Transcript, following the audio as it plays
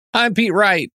I'm Pete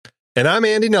Wright. And I'm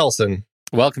Andy Nelson.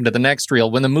 Welcome to The Next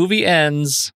Reel. When the movie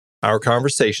ends, our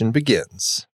conversation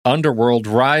begins. Underworld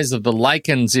Rise of the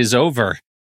Lycans is over.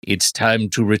 It's time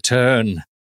to return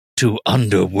to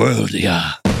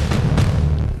Underworldia.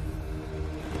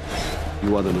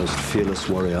 You are the most fearless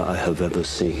warrior I have ever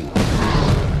seen.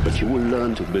 But you will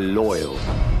learn to be loyal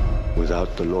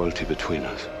without the loyalty between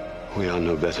us. We are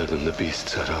no better than the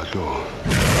beasts at our door.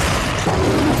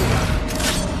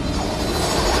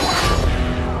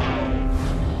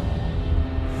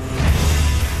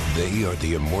 They are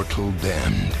the immortal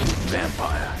damned.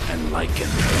 Vampire and Lycan.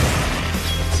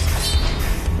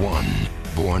 One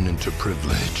born into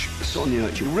privilege. Sonia,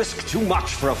 you risk too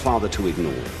much for a father to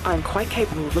ignore. I'm quite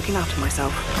capable of looking after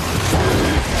myself.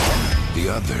 The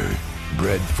other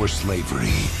bred for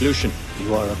slavery. Lucian,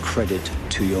 you are a credit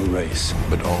to your race.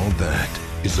 But all that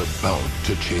is about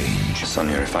to change.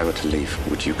 Sonia, if I were to leave,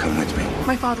 would you come with me?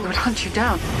 My father would hunt you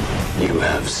down. You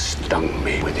have stung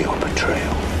me with your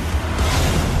betrayal.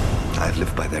 I've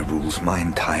lived by their rules my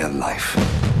entire life.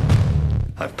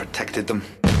 I've protected them,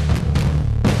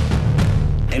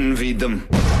 envied them.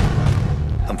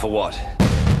 And for what?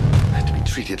 To be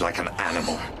treated like an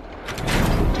animal.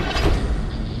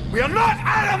 We are not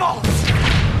animals!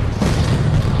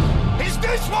 Is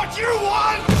this what you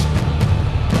want?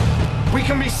 We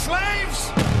can be slaves,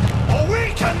 or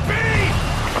we can be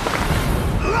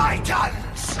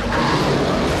Lycans!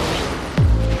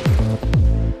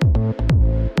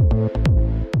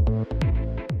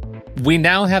 We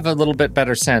now have a little bit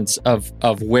better sense of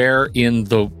where in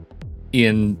the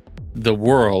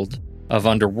world of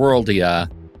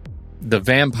Underworldia the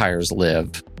vampires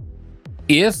live.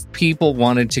 If people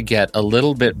wanted to get a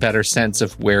little bit better sense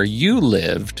of where you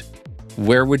lived,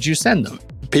 where would you send them?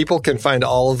 People can find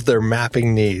all of their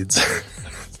mapping needs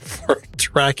for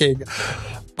tracking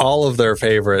all of their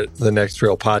favorite The Next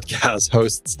Reel podcast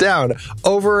hosts down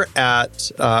over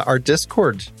at our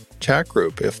Discord chat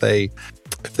group. If they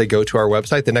go to our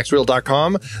website,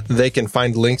 thenextreel.com, they can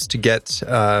find links to get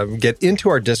into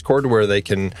our Discord, where they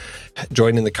can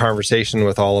join in the conversation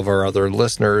with all of our other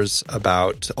listeners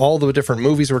about all the different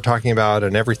movies we're talking about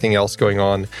and everything else going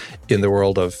on in the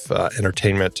world of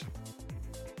entertainment.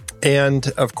 And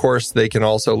of course, they can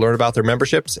also learn about their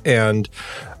memberships, and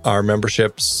our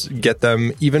memberships get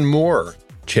them even more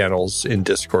channels in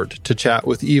Discord to chat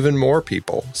with even more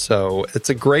people. So it's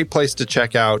a great place to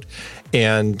check out.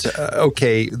 And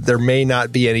okay, there may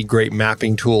not be any great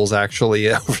mapping tools actually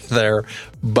over there,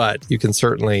 but you can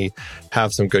certainly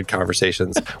have some good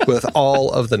conversations with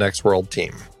all of the Next World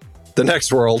team. The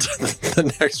Next World,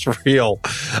 the Next Reel,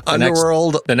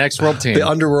 Underworld, the Next World team, the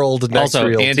Underworld Next also,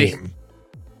 Reel Andy, team.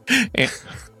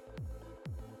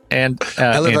 And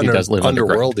I live Andy does live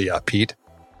Underworldia, Pete.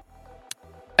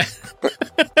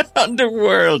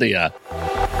 Underworldia.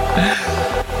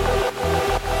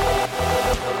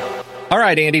 All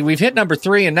right, Andy, we've hit number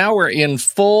 3, and now we're in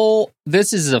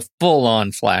this is a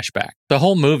full-on flashback. The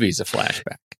whole movie's a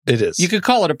flashback. It is. You could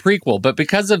call it a prequel, but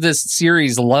because of this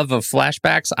series' love of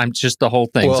flashbacks, the whole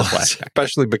thing's a flashback.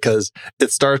 Especially because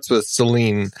it starts with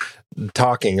Celine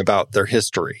talking about their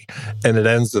history, and it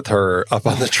ends with her up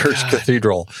on the church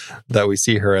cathedral that we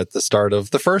see her at the start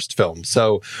of the first film.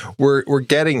 So we're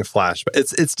getting flashback.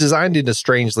 It's designed in a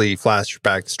strangely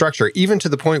flashback structure, even to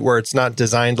the point where it's not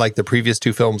designed like the previous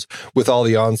two films with all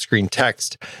the on-screen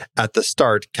text at the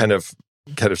start, kind of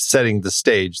setting the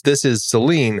stage. This is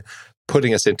Celine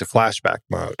putting us into flashback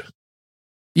mode.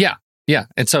 Yeah.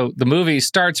 And so the movie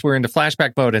starts, we're into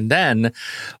flashback mode, and then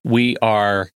we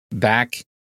are back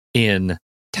in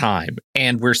time.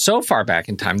 And we're so far back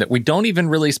in time that we don't even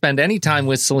really spend any time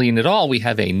with Celine at all. We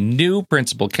have a new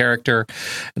principal character.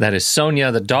 That is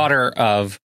Sonia, the daughter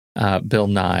of Bill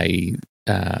Nye's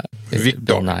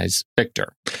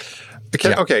Victor.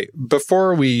 Okay.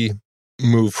 Before we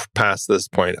move past this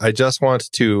point, I just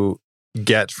want to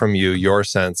get from you your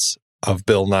sense of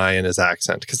Bill Nye and his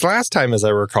accent. Because last time, as I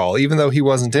recall, even though he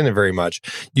wasn't in it very much,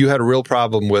 you had a real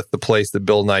problem with the place that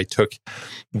Bill Nye took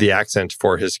the accent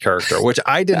for his character, which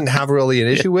I didn't have really an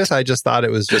issue with. I just thought it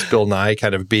was just Bill Nye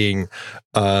kind of being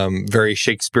very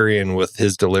Shakespearean with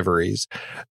his deliveries.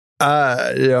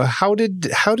 How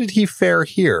did he fare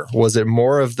here? Was it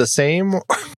more of the same?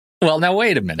 Well, now,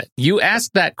 wait a minute. You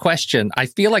asked that question. I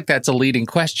feel like that's a leading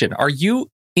question. Are you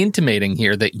intimating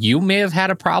here that you may have had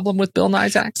a problem with Bill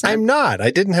Nye's accent? I'm not.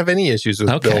 I didn't have any issues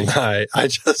with Bill Nye. I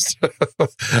just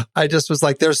was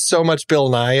like, there's so much Bill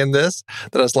Nye in this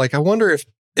that I was like, I wonder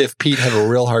if Pete had a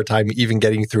real hard time even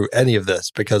getting through any of this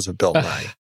because of Bill Nye.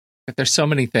 There's so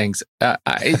many things.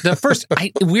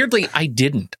 Weirdly, I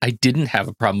didn't have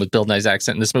a problem with Bill Nye's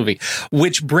accent in this movie,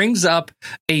 which brings up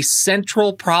a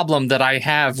central problem that I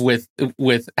have with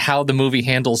how the movie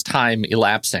handles time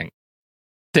elapsing.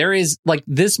 There is like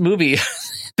this movie,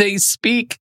 they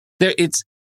speak there. It's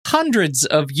hundreds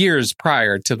of years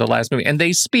prior to the last movie, and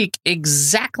they speak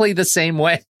exactly the same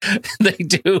way they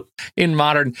do in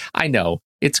modern. I know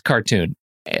it's a cartoon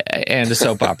and a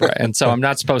soap opera, and so I'm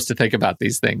not supposed to think about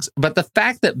these things. But the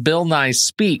fact that Bill Nye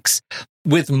speaks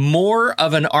with more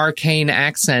of an arcane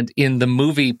accent in the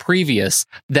movie previous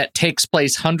that takes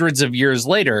place hundreds of years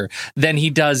later than he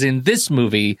does in this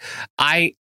movie,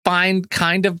 I find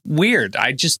kind of weird.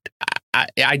 I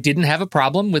didn't have a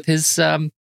problem with his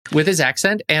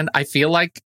accent, and I feel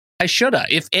like I shoulda.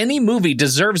 If any movie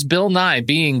deserves Bill Nye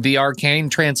being the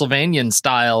arcane Transylvanian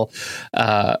style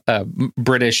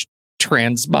British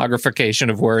transmogrification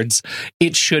of words,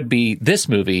 it should be this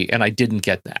movie, and I didn't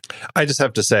get that. I just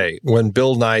have to say, when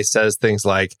Bill Nye says things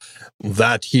like,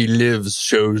 "That he lives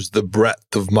shows the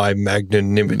breadth of my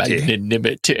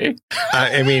magnanimity."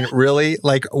 I mean, really?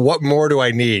 Like, what more do I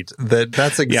need?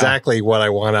 That's exactly what I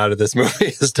want out of this movie,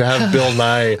 is to have Bill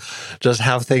Nye just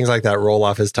have things like that roll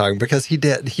off his tongue, because he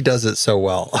does it so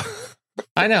well.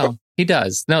 I know. He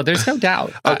does. No, there's no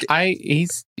doubt. Okay.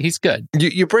 He's good.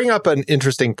 You bring up an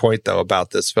interesting point, though, about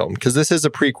this film, because this is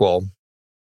a prequel,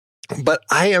 but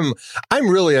I'm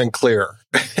really unclear,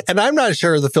 and I'm not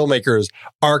sure the filmmakers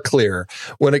are clear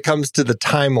when it comes to the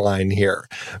timeline here,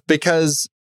 because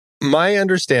my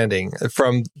understanding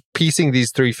from piecing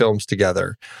these three films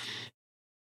together,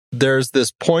 there's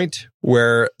this point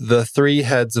where the three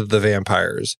heads of the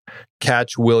vampires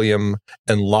catch William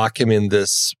and lock him in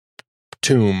this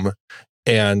tomb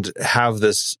and have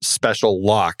this special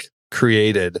lock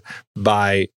created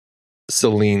by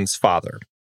Celine's father.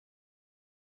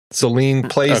 Celine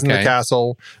plays in the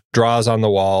castle, draws on the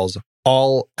walls,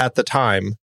 all at the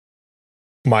time,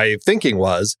 my thinking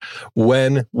was,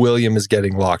 when William is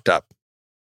getting locked up.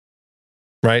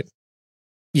 Right?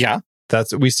 Yeah.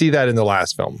 We see that in the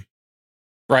last film.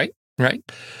 Right. And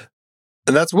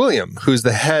that's William, who's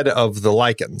the head of the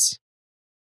Lycans.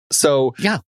 So,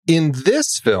 yeah. In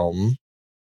this film,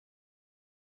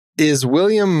 is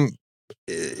William,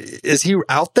 is he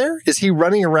out there? Is he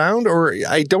running around? Or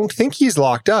I don't think he's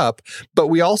locked up, but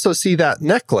we also see that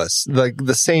necklace,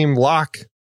 the same lock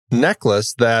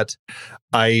necklace that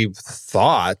I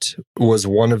thought was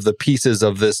one of the pieces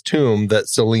of this tomb that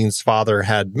Celine's father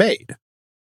had made.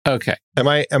 Okay. Am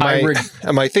I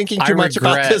thinking too much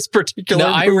about this particular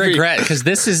movie? I regret, because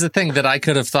this is the thing that I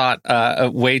could have thought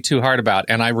way too hard about,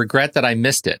 and I regret that I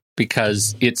missed it,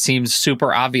 because it seems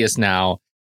super obvious now,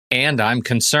 and I'm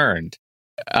concerned.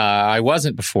 I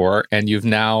wasn't before, and you've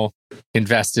now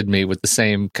invested me with the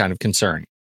same kind of concern.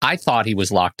 I thought he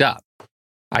was locked up.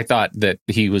 I thought that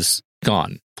he was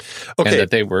gone. Okay. And that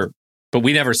they were, but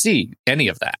we never see any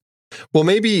of that. Well,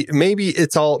 maybe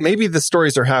the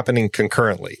stories are happening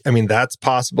concurrently. I mean, that's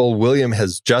possible. William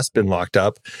has just been locked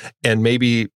up, and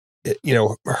maybe,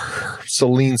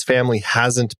 Celine's family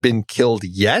hasn't been killed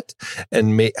yet.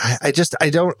 And I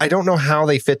don't know how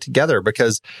they fit together,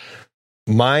 because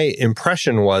my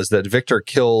impression was that Victor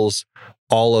kills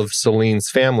all of Celine's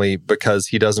family because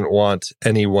he doesn't want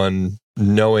anyone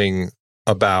knowing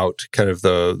about kind of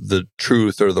the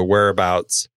truth or the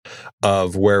whereabouts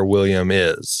of where William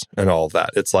is and all of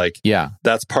that. It's like,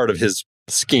 that's part of his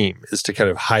scheme, is to kind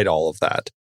of hide all of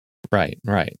that. Right.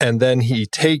 And then he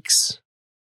takes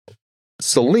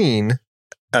Celine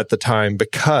at the time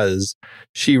because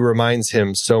she reminds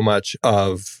him so much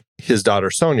of his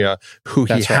daughter Sonia, who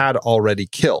he had already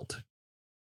killed.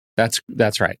 That's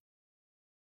right.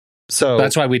 So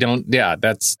that's why we don't. Yeah,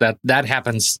 that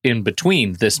happens in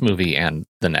between this movie and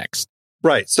the next.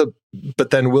 Right. So, but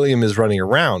then William is running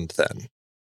around then.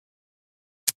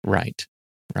 Right.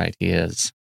 He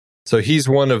is. So he's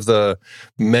one of the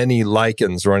many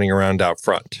Lycans running around out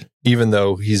front, even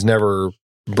though he's never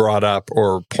brought up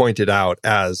or pointed out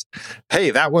as,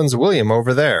 "Hey, that one's William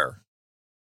over there."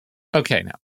 Okay,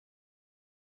 now.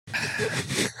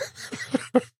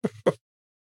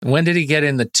 When did he get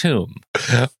in the tomb?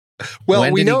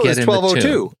 Well, we know it's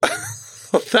 1202.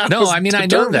 No, I mean, I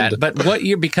know that, but what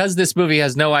year? Because this movie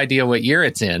has no idea what year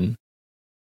it's in,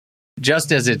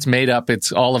 just as it's made up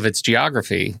all of its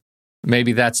geography,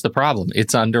 maybe that's the problem.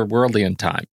 It's Underworldian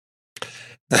time.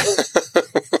 That's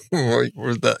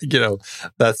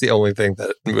the only thing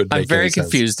that would make I'm very any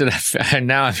sense. confused, and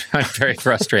now I'm very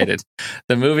frustrated.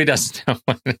 The movie doesn't know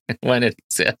when it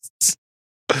exists.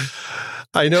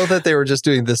 I know that they were just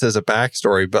doing this as a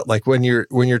backstory, but like when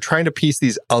you're trying to piece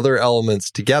these other elements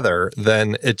together,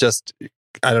 then it just,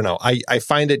 I don't know. I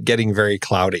find it getting very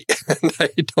cloudy. And I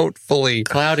don't fully...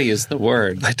 Cloudy is the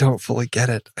word. I don't fully get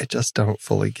it. I just don't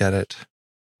fully get it.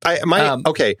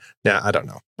 Okay. Yeah, I don't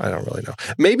know. I don't really know.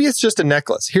 Maybe it's just a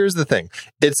necklace. Here's the thing.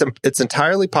 It's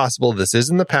entirely possible this is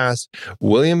in the past.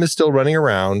 William is still running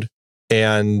around,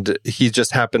 and he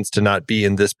just happens to not be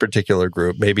in this particular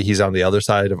group. Maybe he's on the other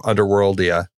side of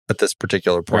Underworldia at this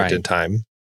particular point in time.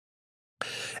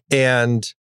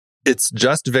 And it's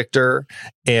just Victor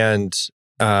and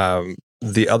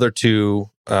the other two,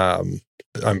 I'm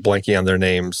blanking on their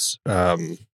names.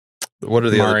 What are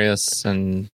the Marius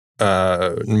and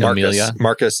Amelia?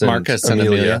 Marcus and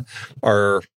Amelia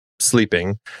are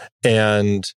sleeping,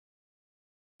 and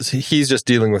he's just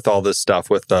dealing with all this stuff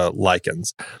with the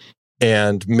Lycans.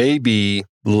 And maybe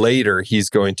later he's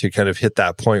going to kind of hit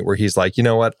that point where he's like, you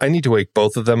know what? I need to wake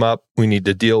both of them up. We need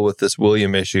to deal with this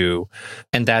William issue.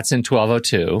 And that's in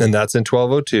 1202. And that's in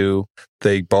 1202.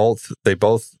 They both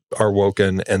are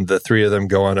woken, and the three of them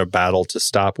go on a battle to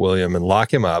stop William and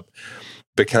lock him up,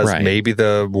 because maybe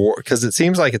the war, because it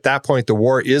seems like at that point the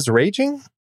war is raging.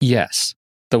 Yes.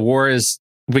 The war is,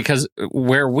 because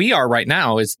where we are right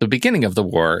now is the beginning of the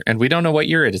war, and we don't know what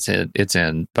year it's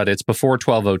in, but it's before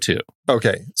 1202.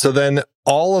 Okay. So then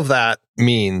all of that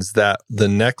means that the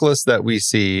necklace that we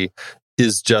see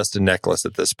is just a necklace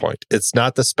at this point. It's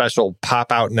not the special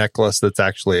pop-out necklace that's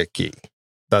actually a key.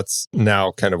 That's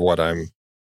now kind of what I'm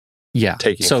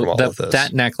taking from all of this.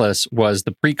 That necklace was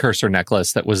the precursor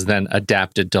necklace that was then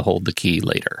adapted to hold the key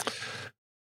later.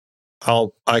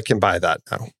 I can buy that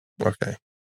now. Okay.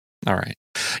 All right.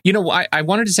 You know, I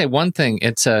wanted to say one thing.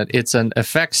 It's an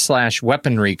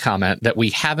effects/weaponry comment that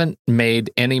we haven't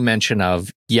made any mention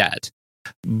of yet,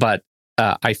 but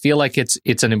I feel like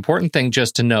it's an important thing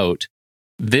just to note.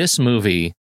 This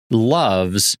movie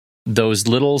loves those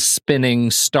little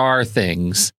spinning star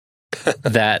things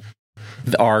that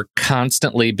are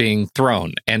constantly being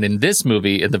thrown. And in this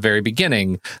movie, at the very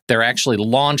beginning, they're actually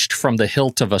launched from the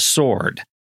hilt of a sword.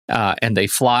 And they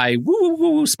fly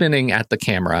spinning at the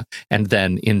camera and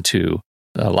then into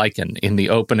Lycan. In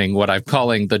the opening, what I'm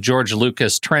calling the George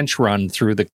Lucas trench run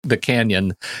through the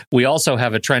canyon. We also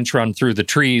have a trench run through the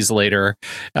trees later.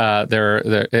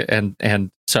 And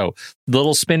so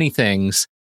little spinny things.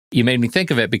 You made me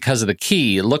think of it because of the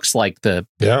key. It looks like the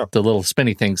little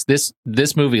spinny things.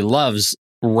 This movie loves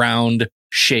round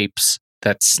shapes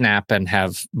that snap and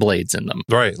have blades in them.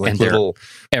 Right, like little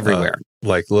everywhere,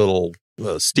 like little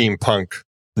steampunk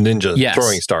ninja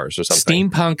throwing stars or something.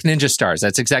 Steampunk ninja stars.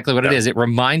 That's exactly what it is. It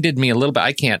reminded me a little bit.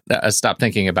 I can't stop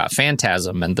thinking about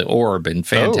Phantasm and the orb in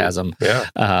Phantasm.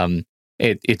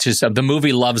 It's just the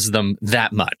movie loves them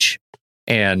that much,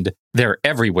 and they're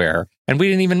everywhere. And we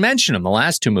didn't even mention them the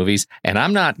last two movies. And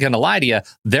I'm not going to lie to you,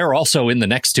 they're also in the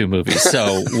next two movies.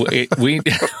 So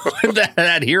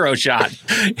that hero shot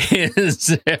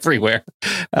is everywhere.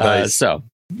 Nice. So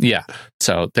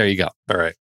there you go. All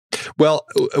right. Well,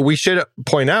 we should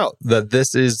point out that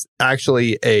this is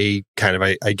actually a kind of,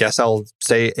 I guess I'll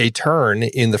say, a turn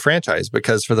in the franchise,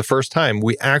 because for the first time,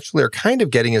 we actually are kind of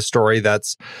getting a story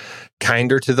that's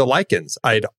kinder to the Lycans.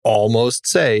 I'd almost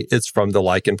say it's from the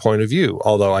Lycan point of view,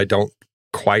 although I don't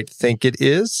quite think it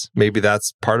is. Maybe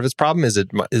that's part of its problem. Is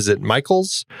it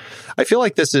Michael's? I feel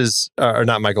like this is, or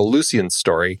not Michael, Lucien's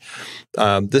story.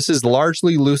 This is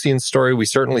largely Lucien's story. We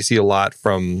certainly see a lot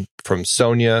from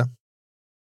Sonia.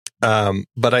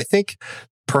 But I think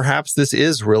perhaps this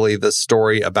is really the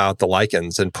story about the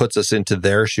Lycans and puts us into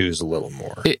their shoes a little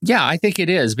more. I think it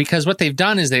is, because what they've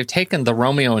done is they've taken the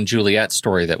Romeo and Juliet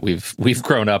story that we've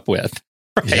grown up with.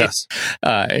 Right? Yes.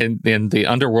 In the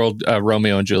Underworld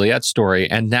Romeo and Juliet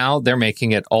story, and now they're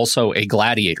making it also a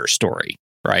gladiator story,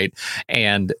 right?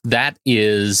 And that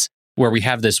is where we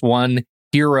have this one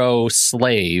hero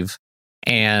slave,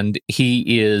 and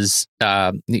he's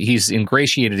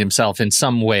ingratiated himself in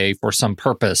some way for some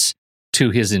purpose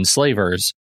to his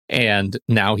enslavers, and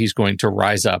now he's going to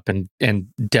rise up and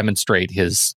demonstrate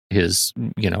his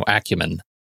acumen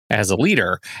as a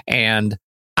leader. And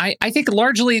I think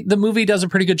largely the movie does a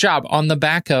pretty good job on the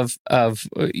back of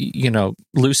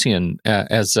Lucien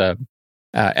as a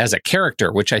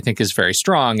character, which I think is very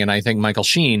strong. And I think Michael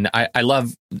Sheen, I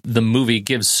love the movie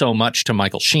gives so much to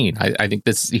Michael Sheen. I think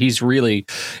he's really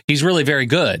very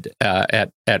good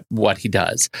at what he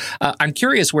does. I'm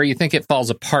curious where you think it falls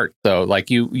apart, though.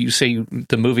 Like you say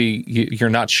the movie,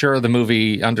 you're not sure the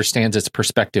movie understands its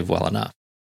perspective well enough.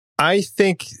 I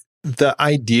think the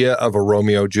idea of a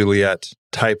Romeo Juliet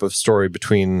type of story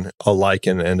between a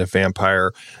Lycan and a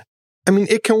vampire I mean,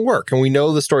 it can work. And we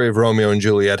know the story of Romeo and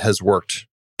Juliet has worked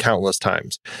countless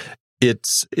times.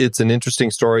 It's an interesting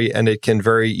story, and it can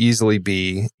very easily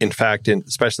be, in fact,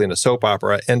 especially in a soap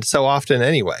opera, and so often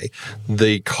anyway,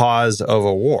 the cause of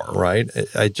a war, right?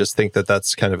 I just think that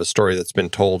that's kind of a story that's been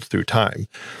told through time.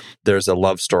 There's a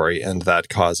love story, and that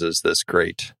causes this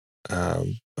great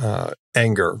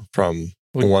anger from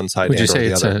one side and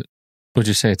the other. Would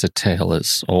you say it's a tale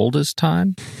as old as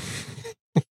time?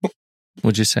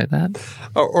 Would you say that?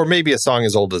 Or maybe a song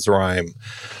as old as rhyme.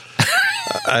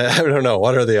 I don't know.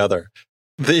 One or the other.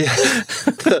 But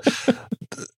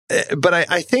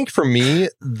I think for me,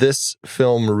 this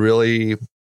film really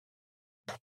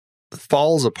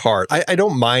falls apart. I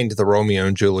don't mind the Romeo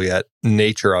and Juliet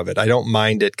nature of it. I don't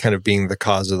mind it kind of being the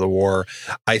cause of the war.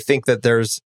 I think that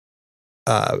there's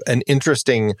an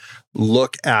interesting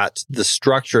look at the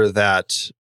structure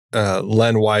that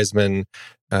Len Wiseman,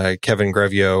 Kevin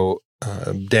Grevioux,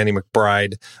 Danny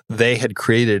McBride, they had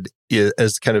created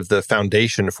as kind of the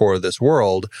foundation for this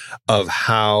world of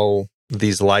how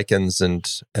these Lycans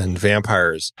and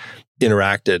vampires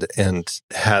interacted and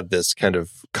had this kind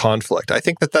of conflict. I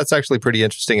think that that's actually pretty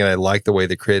interesting, and I like the way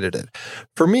they created it.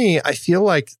 For me, I feel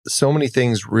like so many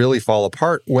things really fall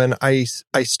apart when I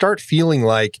start feeling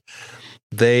like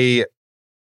they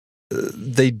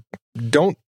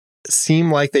don't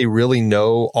seem like they really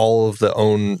know all of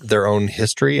their own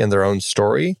history and their own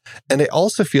story. And I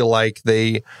also feel like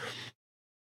I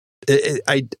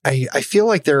feel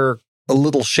like they're a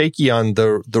little shaky on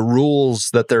the rules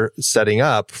that they're setting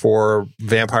up for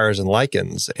vampires and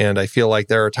Lycans. And I feel like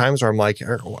there are times where I'm like,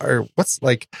 what's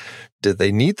like, did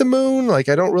they need the moon? Like,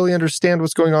 I don't really understand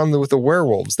what's going on with the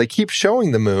werewolves. They keep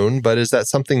showing the moon, but is that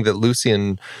something that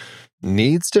Lucien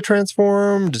needs to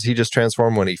transform? Does he just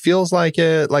transform when he feels like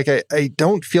it? Like, I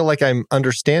don't feel like I'm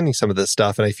understanding some of this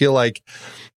stuff. And I feel like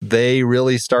they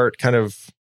really start kind of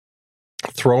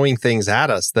throwing things at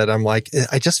us that I'm like,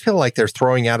 I just feel like they're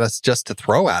throwing at us just to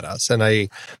throw at us. And I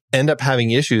end up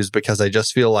having issues because I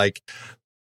just feel like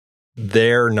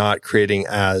they're not creating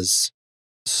as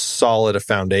solid a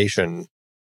foundation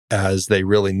as they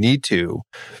really need to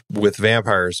with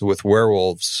vampires, with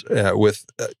werewolves, with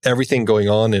everything going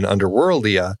on in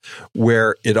Underworldia,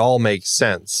 where it all makes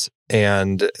sense.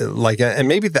 And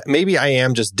maybe I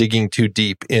am just digging too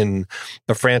deep in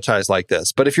a franchise like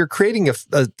this. But if you're creating a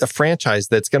franchise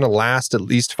that's going to last at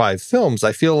least 5 films,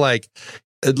 I feel like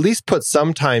at least put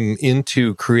some time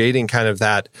into creating kind of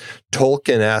that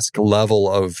Tolkien-esque level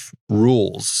of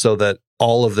rules so that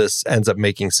all of this ends up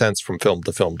making sense from film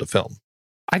to film to film.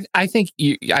 I think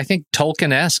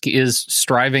Tolkien-esque is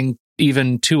striving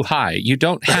even too high. You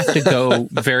don't have to go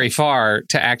very far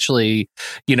to actually,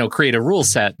 create a rule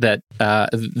set that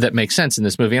makes sense in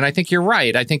this movie. And I think you're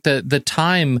right. I think the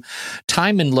time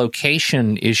and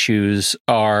location issues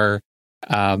are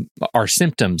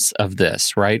symptoms of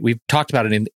this, right? We've talked about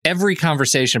it in every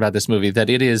conversation about this movie, that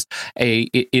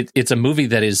it's a movie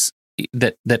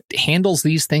that handles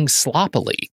these things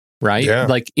sloppily. Right? Yeah.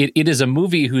 Like it is a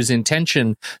movie whose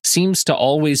intention seems to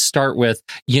always start with,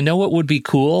 what would be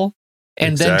cool?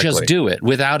 And then just do it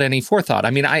without any forethought. I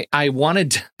mean, I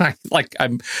wanted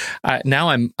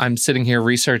I'm sitting here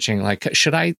researching, like,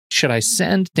 should I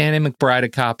send Danny McBride a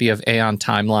copy of Aeon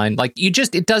Timeline? Like,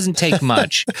 it doesn't take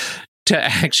much to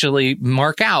actually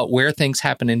mark out where things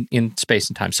happen in space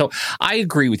and time. So I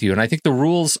agree with you. And I think the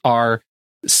rules are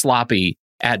sloppy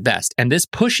at best. And this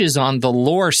pushes on the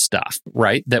lore stuff,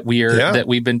 right? That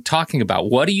we've been talking about.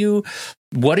 What are you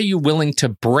willing to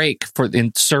break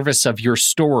in service of your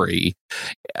story?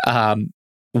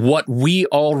 What we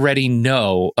already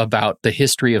know about the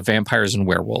history of vampires and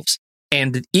werewolves.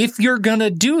 And if you're going to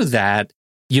do that,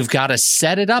 you've got to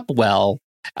set it up well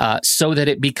so that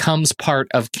it becomes part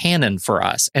of canon for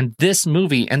us. And this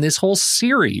movie and this whole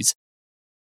series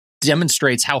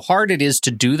demonstrates how hard it is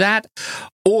to do that,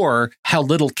 or how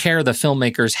little care the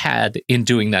filmmakers had in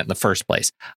doing that in the first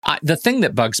place. The thing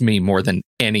that bugs me more than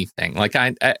anything,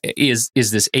 is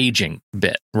this aging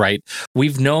bit, right?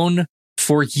 We've known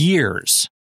for years,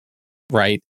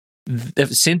 right?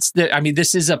 This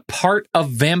is a part of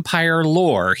vampire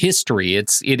lore history.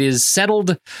 It is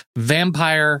settled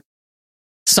vampire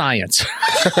science.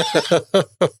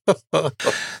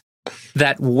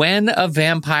 That when a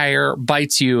vampire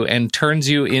bites you and turns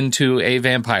you into a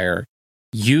vampire,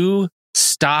 you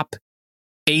stop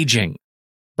aging.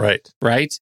 Right.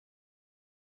 Right?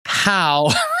 How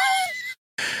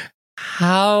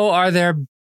are there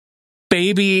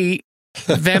baby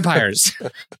vampires?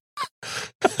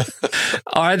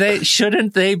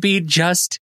 Shouldn't they be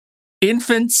just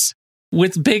infants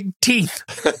with big teeth.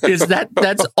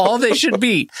 That's all they should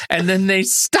be. And then they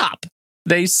stop.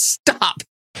 That's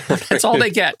all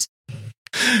they get.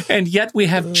 And yet we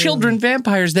have children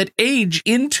vampires that age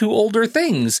into older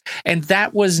things. And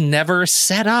that was never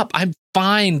set up. I'm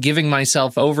fine giving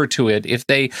myself over to it if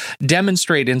they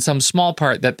demonstrate in some small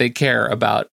part that they care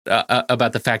about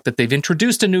the fact that they've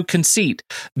introduced a new conceit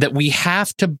that we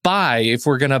have to buy if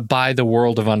we're going to buy the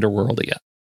world of Underworldia.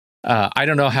 I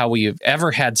don't know how we've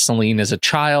ever had Selene as a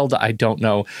child. I don't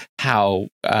know how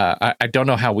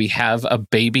we have a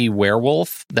baby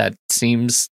werewolf. That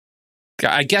seems,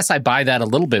 I guess I buy that a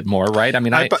little bit more, right? I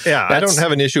mean, I don't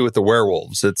have an issue with the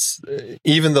werewolves. It's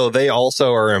even though they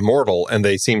also are immortal and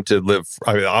they seem to live,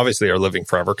 I mean, obviously are living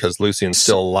forever because Lucian's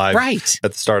still alive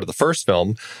at the start of the first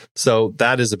film. So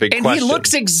that is a big question. And he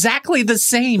looks exactly the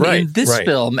same in this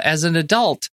film as an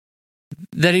adult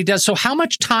that he does. So how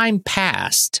much time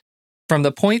passed from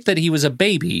the point that he was a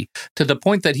baby to the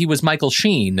point that he was Michael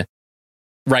Sheen,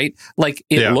 right? Like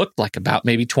it looked like about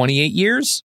maybe 28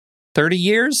 years, 30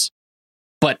 years.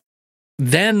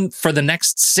 Then for the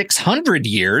next 600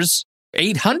 years,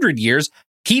 800 years,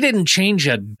 he didn't change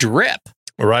a drip.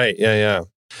 Right. Yeah.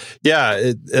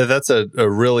 That's a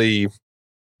really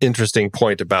interesting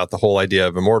point about the whole idea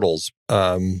of immortals.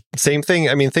 Same thing.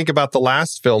 I mean, think about the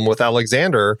last film with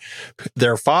Alexander,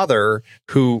 their father,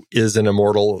 who is an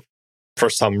immortal for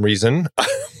some reason.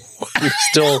 I'm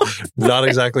still not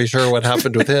exactly sure what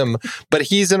happened with him, but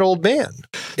he's an old man.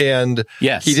 And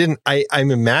he didn't, I'm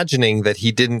imagining that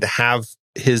he didn't have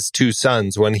his two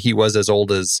sons when he was as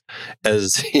old as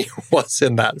he was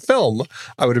in that film.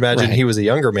 I would imagine he was a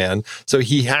younger man. So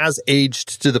he has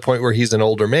aged to the point where he's an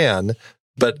older man.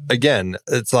 But again,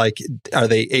 it's like, are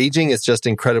they aging? It's just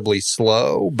incredibly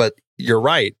slow. But you're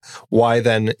right. Why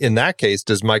then, in that case,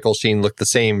 does Michael Sheen look the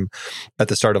same at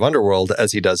the start of Underworld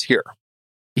as he does here?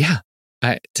 Yeah,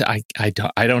 I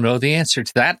don't know the answer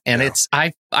to that, and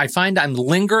I find I'm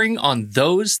lingering on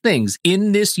those things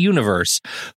in this universe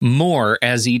more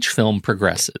as each film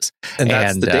progresses, and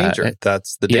that's the danger.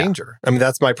 That's the danger. I mean,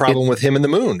 that's my problem with him in the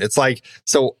Moon. It's like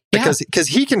because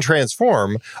he can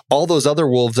transform. All those other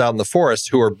wolves out in the forest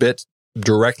who are bit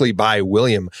directly by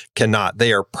William cannot.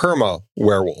 They are perma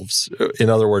werewolves. In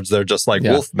other words, they're just like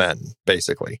wolf men,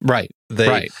 basically. Right.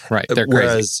 They're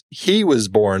whereas he was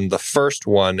born the first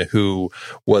one who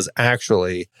was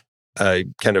actually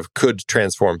kind of could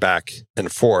transform back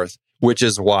and forth, which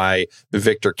is why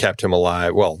Victor kept him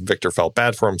alive. Well, Victor felt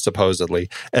bad for him, supposedly,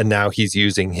 and now he's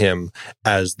using him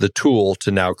as the tool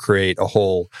to now create a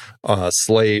whole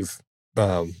slave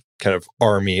kind of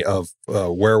army of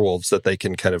werewolves that they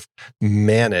can kind of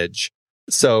manage.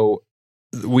 So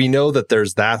we know that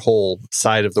there's that whole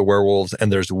side of the werewolves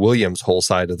and there's William's whole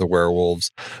side of the werewolves,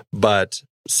 but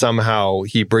somehow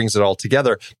he brings it all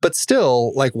together. But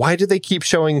still, like, why do they keep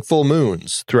showing full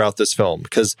moons throughout this film?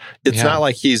 Because it's not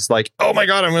like he's like, oh my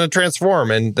God, I'm going to transform.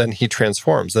 And then he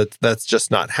transforms. That's just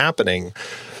not happening.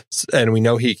 And we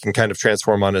know he can kind of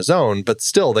transform on his own, but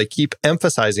still they keep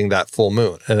emphasizing that full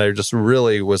moon. And I just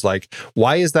really was like,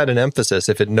 why is that an emphasis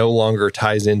if it no longer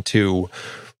ties into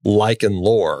Lycan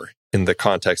lore in the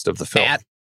context of the film? At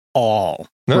all.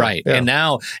 No, right. Yeah. And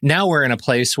now we're in a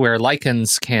place where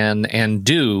Lycans can and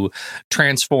do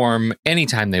transform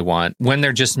anytime they want. When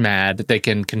they're just mad, they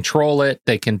can control it.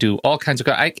 They can do all kinds of...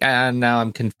 now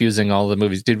I'm confusing all the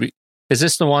movies. Is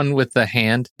this the one with the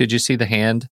hand? Did you see the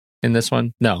hand in this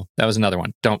one? No, that was another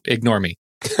one. Don't ignore me.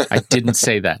 I didn't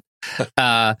say that.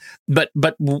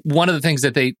 But one of the things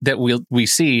that we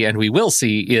see and we will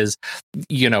see is,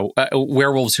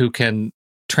 werewolves who can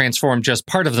transform just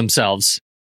part of themselves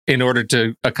in order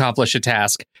to accomplish a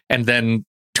task and then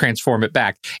transform it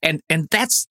back. And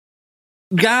that's,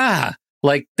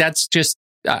 that's just,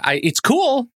 it's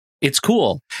cool. It's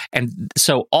cool. And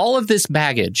so all of this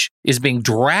baggage is being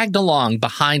dragged along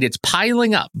it's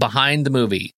piling up behind the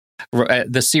movie,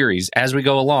 the series as we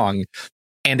go along.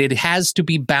 And it has to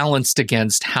be balanced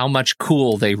against how much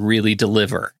cool they really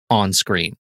deliver on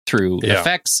screen through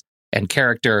effects and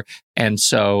character. And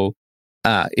so,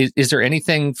 is there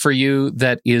anything for you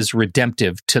that is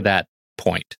redemptive to that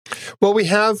point? Well, we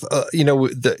have,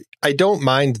 I don't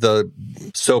mind the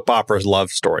soap opera's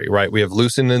love story, right? We have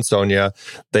Lucian and Sonia.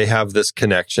 They have this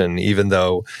connection, even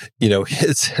though,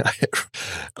 it's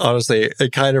honestly,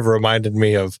 it kind of reminded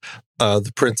me of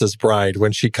the Princess Bride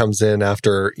when she comes in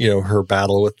after, her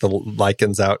battle with the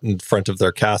Lycans out in front of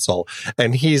their castle.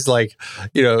 And he's like,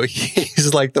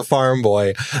 he's like the farm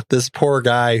boy, this poor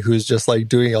guy who's just like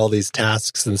doing all these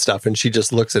tasks and stuff. And she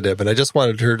just looks at him. And I just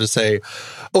wanted her to say,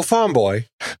 oh, farm boy,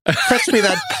 fetch me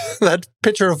that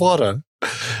pitcher of water.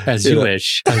 As you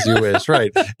wish. As you wish,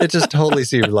 right. It just totally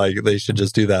seemed like they should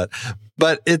just do that.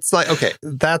 But it's like, okay,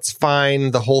 that's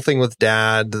fine. The whole thing with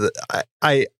Dad,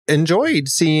 I enjoyed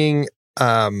seeing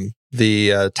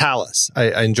the Talus.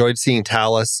 I enjoyed seeing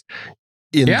Talus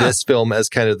in this film as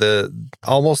kind of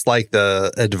almost like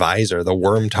the advisor, the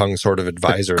worm tongue sort of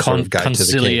advisor, sort of guide to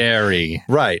the king.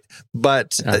 Right.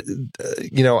 But,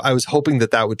 I was hoping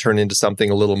that would turn into something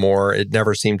a little more. It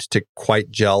never seemed to quite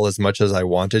gel as much as I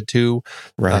wanted to,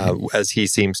 as he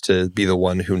seems to be the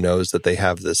one who knows that they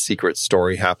have this secret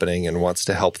story happening and wants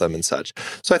to help them and such.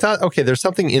 So I thought, okay, there's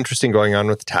something interesting going on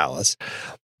with Talus.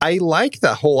 I like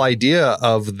the whole idea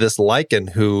of this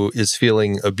Lycan who is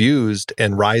feeling abused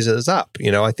and rises up.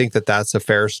 I think that that's a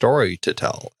fair story to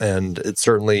tell. And it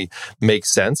certainly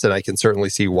makes sense. And I can certainly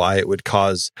see why it would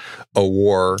cause a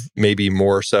war, maybe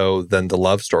more so than the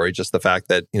love story. Just the fact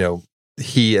that,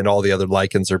 he and all the other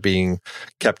Lycans are being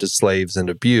kept as slaves and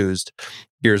abused.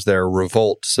 Here's their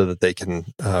revolt so that they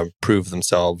can prove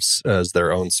themselves as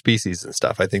their own species and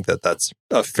stuff. I think that that's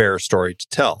a fair story to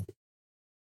tell.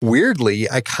 Weirdly,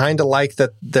 I kind of like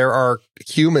that there are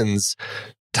humans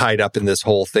tied up in this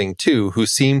whole thing too, who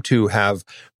seem to have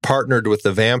partnered with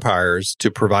the vampires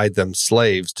to provide them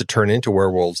slaves to turn into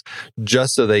werewolves,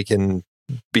 just so they can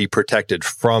be protected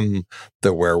from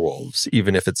the werewolves,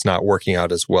 even if it's not working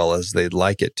out as well as they'd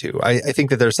like it to. I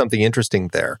think that there's something interesting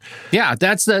there. Yeah,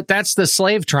 that's the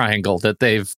slave triangle that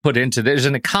they've put into. There's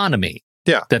an economy.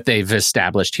 That they've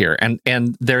established here,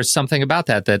 and there's something about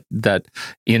that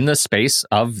in the space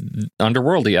of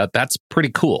Underworldia, that's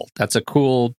pretty cool. That's a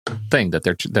cool thing that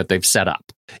they've set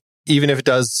up. Even if it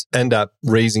does end up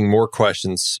raising more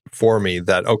questions for me,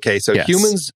 that okay, so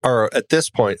humans are at this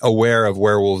point aware of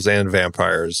werewolves and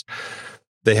vampires.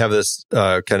 They have this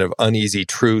kind of uneasy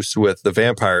truce with the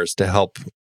vampires to help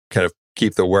kind of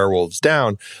keep the werewolves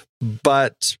down,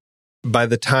 but by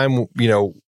the time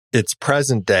it's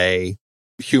present day,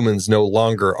 humans no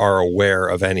longer are aware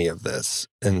of any of this.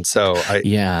 And so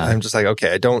I'm just like,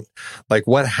 okay, I don't like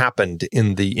what happened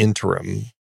in the interim.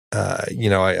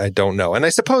 I don't know. And I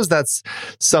suppose that's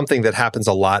something that happens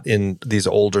a lot in these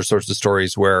older sorts of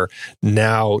stories where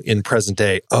now in present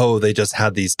day, they just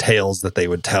had these tales that they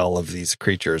would tell of these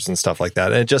creatures and stuff like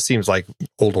that. And it just seems like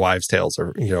old wives' tales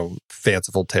or,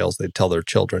 fanciful tales they'd tell their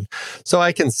children. So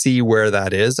I can see where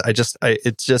that is. I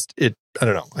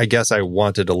don't know. I guess I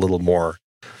wanted a little more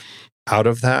out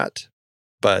of that,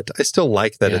 but I still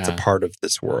like that it's a part of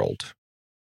this world.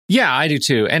 Yeah, I do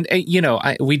too. And,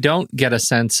 we don't get a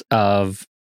sense of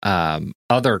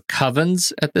other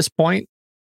covens at this point.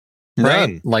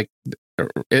 Right? None.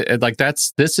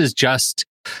 This is just,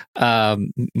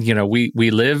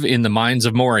 we live in the mines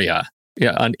of Moria.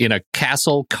 In a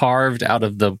castle carved out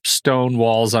of the stone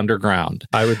walls underground.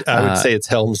 I would say it's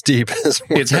Helm's Deep.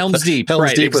 It's Helm's Deep,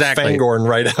 Helm's Deep exactly. With Fangorn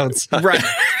right outside. Right.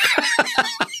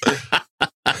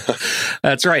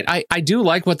 That's right. I do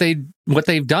like what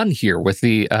they've done here with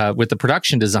the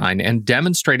production design and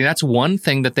demonstrating. That's one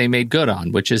thing that they made good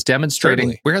on, which is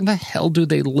demonstrating where in the hell do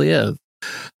they live.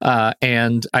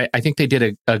 And I think they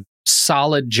did a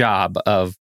solid job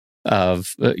of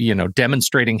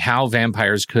demonstrating how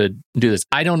vampires could do this.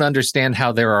 I don't understand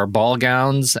how there are ball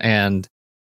gowns and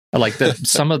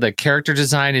some of the character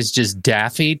design is just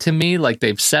daffy to me. Like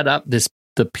they've set up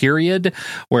the period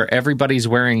where everybody's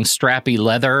wearing strappy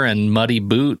leather and muddy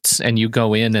boots, and you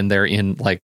go in and they're in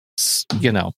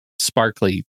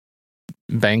sparkly,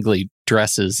 bangly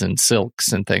dresses and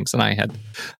silks and things. And I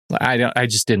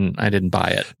didn't buy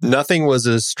it. Nothing was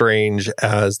as strange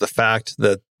as the fact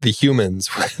that the humans,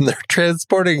 when they're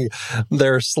transporting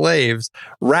their slaves,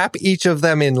 wrap each of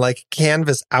them in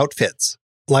canvas outfits.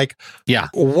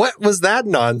 What was that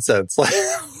nonsense?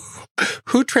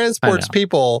 Who transports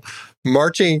people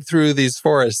marching through these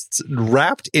forests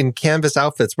wrapped in canvas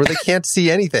outfits where they can't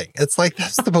see anything? It's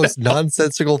that's the most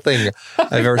nonsensical thing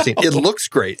I've ever seen. It looks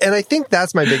great. And I think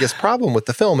that's my biggest problem with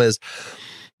the film is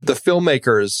the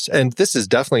filmmakers, and this is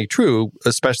definitely true,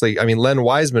 especially, Len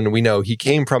Wiseman, we know he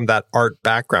came from that art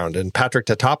background, and Patrick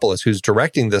Tatopoulos, who's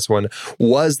directing this one,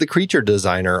 was the creature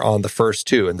designer on the first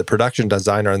two and the production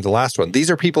designer on the last one.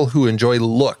 These are people who enjoy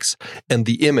looks and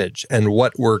the image and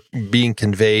what were being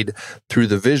conveyed through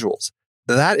the visuals.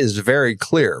 That is very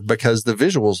clear because the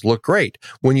visuals look great.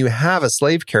 When you have a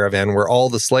slave caravan where all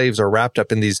the slaves are wrapped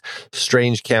up in these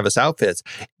strange canvas outfits,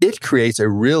 it creates a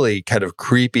really kind of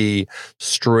creepy,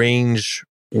 strange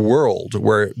world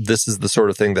where this is the sort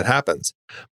of thing that happens.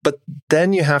 But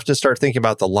then you have to start thinking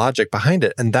about the logic behind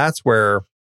it. And that's where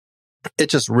it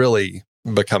just really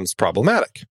becomes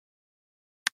problematic.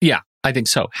 Yeah, I think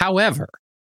so. However,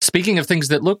 speaking of things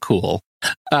that look cool,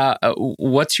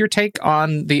 What's your take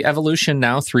on the evolution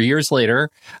now, 3 years later,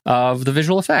 of the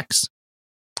visual effects?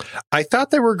 I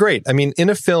thought they were great. I mean, in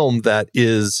a film that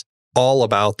is all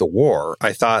about the war,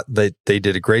 I thought that they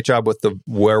did a great job with the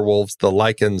werewolves, the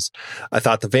Lycans. I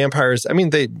thought the vampires, I mean,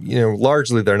 they,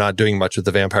 largely they're not doing much with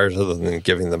the vampires other than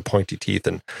giving them pointy teeth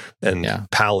and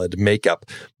pallid makeup.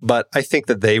 But I think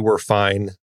that they were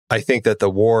fine. I think that the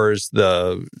wars,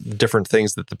 the different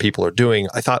things that the people are doing,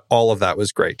 I thought all of that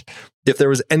was great. If there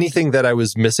was anything that I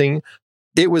was missing,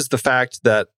 it was the fact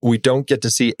that we don't get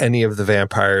to see any of the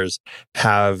vampires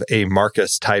have a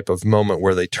Marcus type of moment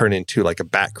where they turn into like a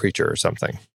bat creature or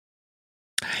something.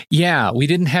 Yeah, we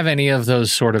didn't have any of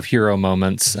those sort of hero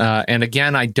moments. And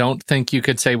again, I don't think you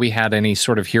could say we had any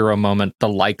sort of hero moment, the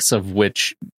likes of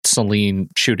which Celine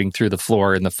shooting through the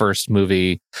floor in the first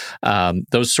movie,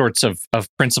 those sorts of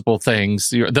principal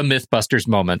things, the Mythbusters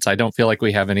moments. I don't feel like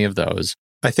we have any of those.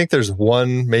 I think there's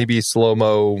one maybe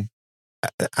slow-mo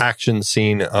action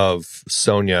scene of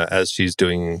Sonya as she's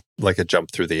doing like a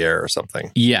jump through the air or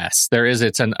something. Yes, there is.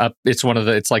 It's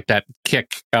like that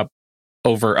kick up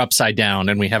over upside down,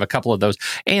 and we have a couple of those.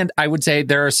 And I would say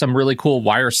there are some really cool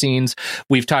wire scenes.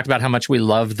 We've talked about how much we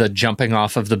love the jumping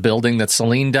off of the building that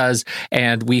Celine does,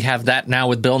 and we have that now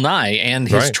with Bill Nye and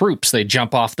his troops. They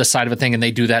jump off the side of a thing, and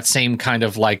they do that same kind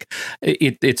of like,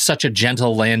 it's such a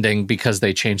gentle landing because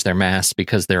they change their masks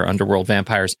because they're underworld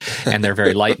vampires, and they're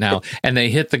very light now, and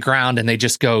they hit the ground, and they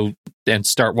just go and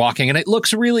start walking, and it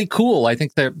looks really cool. I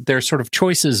think their sort of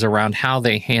choices around how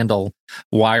they handle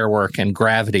wire work and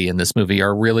gravity in this movie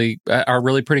are really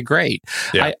pretty great.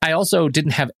 Yeah. I also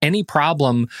didn't have any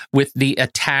problem with the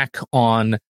attack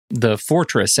on the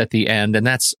fortress at the end, and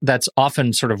that's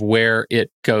often sort of where it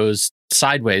goes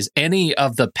sideways. Any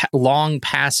of the long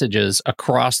passages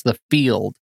across the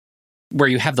field where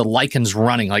you have the Lycans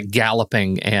running, like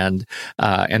galloping, and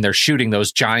they're shooting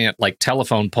those giant, like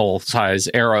telephone pole size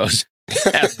arrows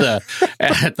at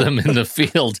them in the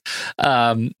field.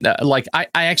 I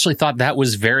actually thought that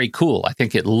was very cool. I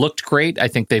think it looked great. I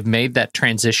think they've made that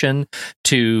transition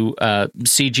to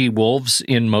CG wolves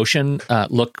in motion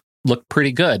look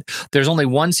pretty good. There's only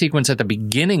one sequence at the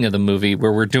beginning of the movie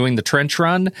where we're doing the trench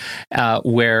run,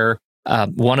 where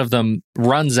one of them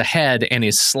runs ahead and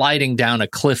is sliding down a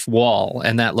cliff wall,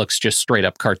 and that looks just straight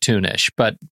up cartoonish.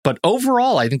 But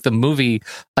overall, I think the movie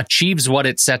achieves what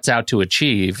it sets out to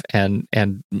achieve, and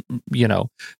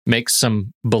makes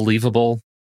some believable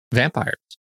vampires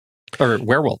or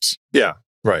werewolves. Yeah.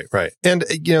 Right. And,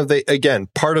 they, again,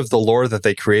 part of the lore that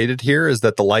they created here is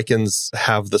that the Lycans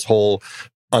have this whole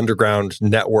underground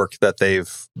network that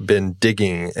they've been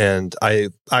digging. And I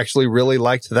actually really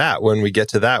liked that when we get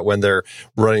to that, when they're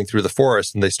running through the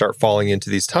forest and they start falling into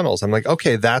these tunnels. I'm like,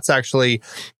 okay, that's actually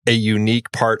a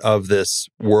unique part of this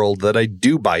world that I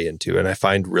do buy into and I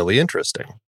find really interesting.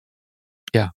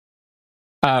 Yeah.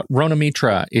 Rona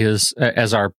Mitra is,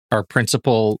 as our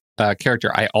principal character,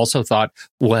 I also thought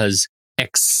was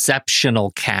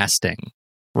exceptional casting.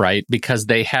 Right? Because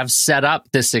they have set up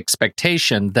this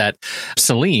expectation that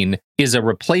Celine is a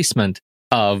replacement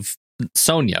of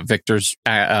Sonya, Victor's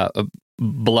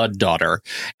blood daughter.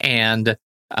 And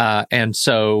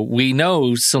so we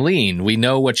know Celine, we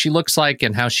know what she looks like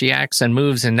and how she acts and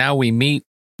moves. And now we meet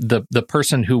the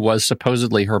person who was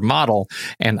supposedly her model.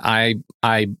 And I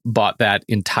bought that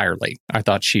entirely. I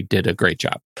thought she did a great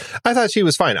job. I thought she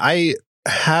was fine. I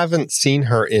haven't seen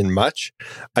her in much.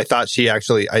 I thought she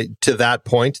actually, to that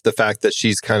point, the fact that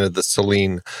she's kind of the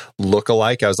Celine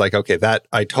lookalike, I was like, okay, that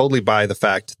I totally buy the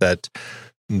fact that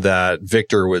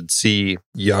Victor would see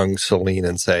young Celine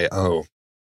and say, oh,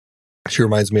 she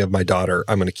reminds me of my daughter.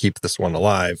 I'm going to keep this one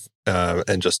alive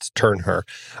and just turn her.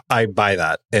 I buy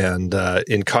that. And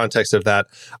in context of that,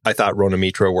 I thought Rona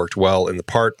Mitra worked well in the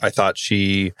part. I thought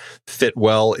she fit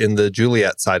well in the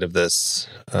Juliet side of this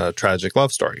tragic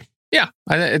love story. Yeah,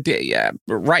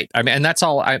 right. I mean, and that's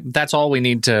all we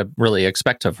need to really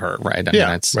expect of her, right? I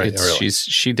mean, really.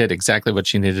 She did exactly what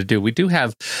she needed to do. We do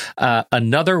have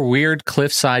another weird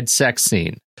cliffside sex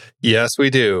scene. Yes, we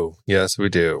do. Yeah,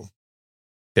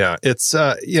 it's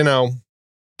I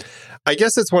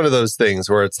guess it's one of those things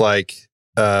where it's like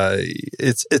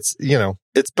it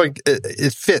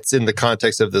fits in the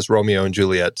context of this Romeo and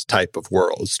Juliet type of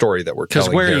story that we're telling.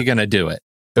 Because where here. are you going to do it?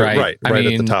 Right. I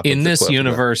mean, at the top in of the this cliff,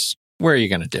 universe, where are you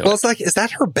going to do it? Well, it's like, is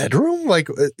that her bedroom? Like,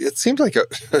 it seems like an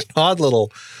odd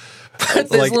little... this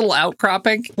little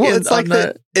outcropping? Well, it's like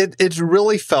it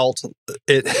really felt...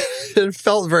 It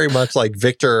felt very much like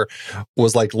Victor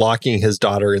was like locking his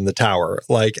daughter in the tower.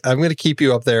 Like, I'm going to keep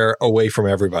you up there away from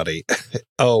everybody.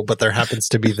 Oh, but there happens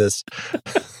to be this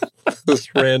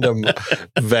this random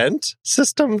vent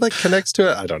system that connects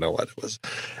to it. I don't know what it was.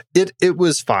 It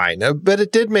was fine, but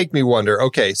it did make me wonder,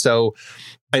 okay, so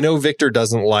I know Victor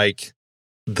doesn't like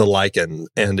the Lycan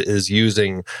and is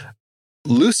using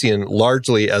Lucian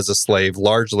largely as a slave,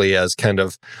 largely as kind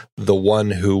of the one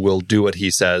who will do what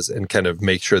he says and kind of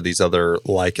make sure these other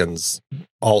Lycans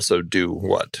also do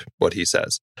what he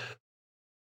says.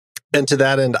 And to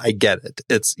that end, I get it.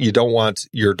 It's, you don't want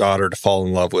your daughter to fall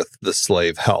in love with the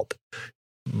slave help.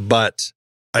 But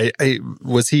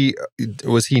was he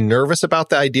nervous about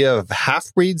the idea of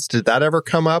half-breeds? Did that ever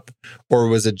come up? Or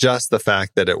was it just the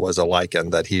fact that it was a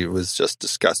Lycan that he was just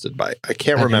disgusted by? I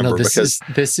can't remember.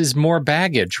 This is more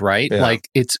baggage, right? Yeah. Like,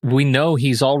 we know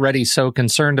he's already so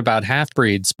concerned about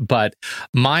half-breeds, but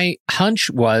my hunch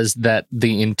was that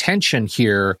the intention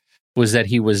here was that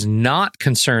he was not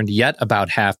concerned yet about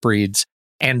half-breeds,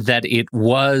 and that it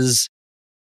was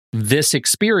this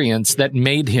experience that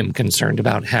made him concerned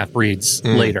about half-breeds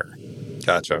later.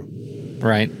 Gotcha.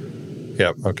 Right?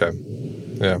 Yeah. Okay.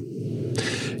 Yeah.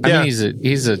 I mean, he's a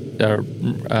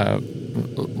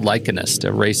Lycanist,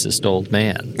 a racist old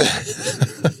man.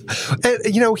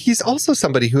 And, he's also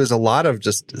somebody who has a lot of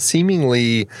just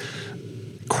seemingly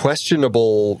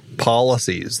questionable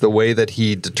policies, the way that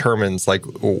he determines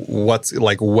what's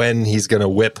when he's going to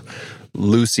whip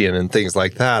Lucian and things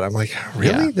like that. I'm like,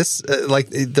 really? Yeah. This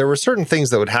there were certain things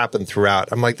that would happen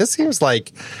throughout. I'm like, this seems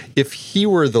like if he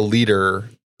were the leader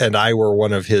and I were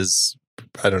one of his,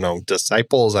 I don't know,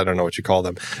 disciples, I don't know what you call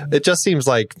them. It just seems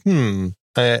like,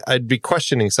 I'd be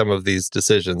questioning some of these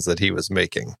decisions that he was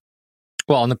making.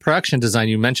 Well, on the production design,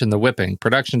 you mentioned the whipping.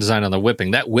 Production design on the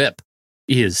whipping. That whip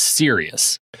is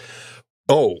serious.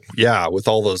 Oh, yeah, with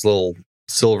all those little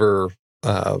silver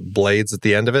blades at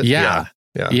the end of it. Yeah.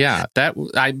 That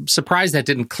I'm surprised that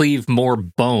didn't cleave more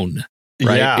bone.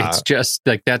 Right? Yeah. It's just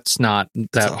like that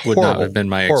would not have been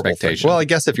my expectation. Thing. Well, I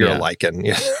guess if you're a Lycan,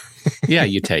 yeah,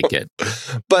 you take it.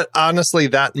 But honestly,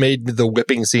 that made the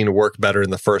whipping scene work better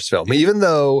in the first film, even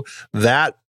though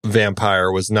that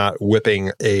vampire was not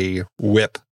whipping a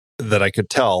whip that I could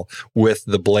tell with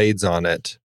the blades on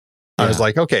it. I was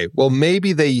like, okay, well,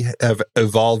 maybe they have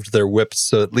evolved their whips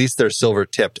so at least they're silver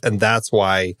tipped, and that's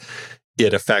why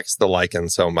it affects the Lycan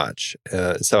so much.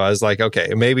 So I was like,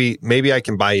 okay, maybe I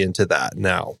can buy into that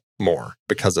now more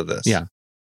because of this. Yeah,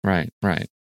 right. I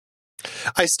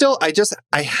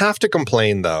have to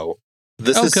complain though.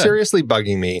 This is seriously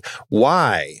bugging me.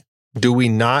 Why do we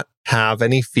not have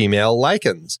any female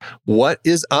Lycans? What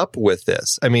is up with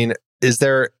this? I mean, is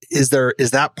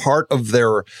that part of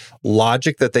their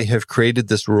logic that they have created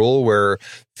this rule where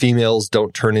females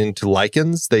don't turn into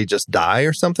Lycans, they just die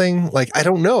or something? Like, I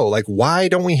don't know. Like, why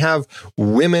don't we have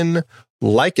women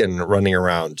Lycan running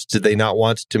around? Did they not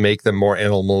want to make them more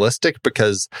animalistic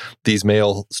because these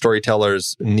male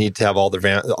storytellers need to have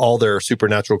all their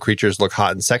supernatural creatures look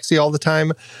hot and sexy all the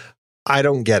time? I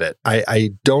don't get it.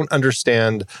 I don't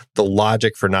understand the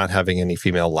logic for not having any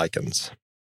female Lycans.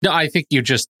 No, I think you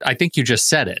just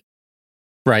said it,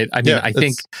 right? I mean, I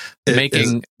think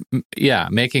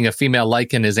making a female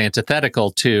Lycan is antithetical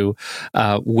to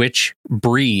which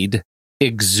breed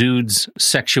exudes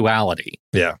sexuality.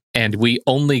 Yeah. And we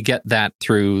only get that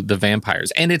through the vampires.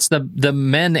 And it's the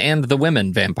men and the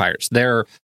women vampires. They're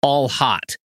all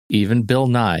hot, even Bill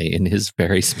Nye in his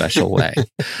very special way.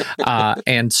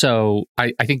 And so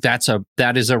I think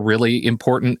that is a really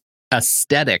important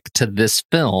aesthetic to this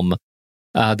film.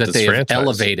 That they have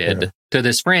elevated to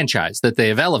this franchise, that they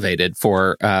have elevated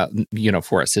for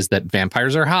us, is that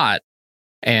vampires are hot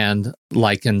and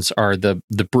Lycans are the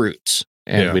brutes,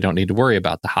 and we don't need to worry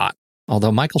about the hot.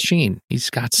 Although Michael Sheen, he's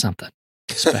got something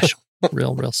special,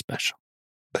 real special.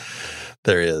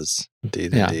 There is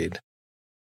indeed.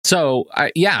 So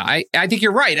I think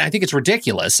you're right. I think it's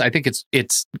ridiculous. I think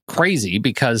it's crazy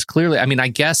because clearly, I mean, I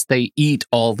guess they eat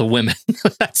all the women.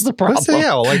 That's the problem.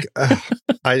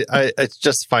 I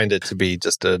just find it to be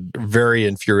just a very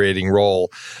infuriating role,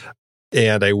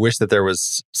 and I wish that there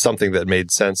was something that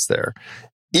made sense there.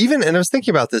 And I was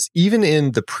thinking about this, even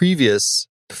in the previous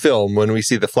film, when we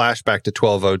see the flashback to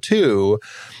 1202,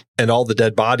 and all the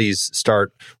dead bodies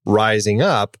start rising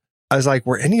up. I was like,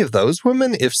 were any of those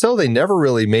women? If so, they never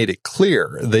really made it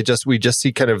clear. We just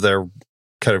see kind of their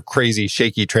kind of crazy,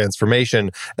 shaky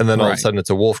transformation, and then all of a sudden it's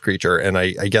a wolf creature. And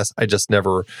I guess I just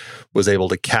never was able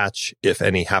to catch if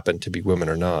any happened to be women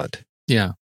or not.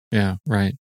 Yeah,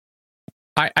 right.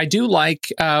 I do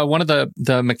like one of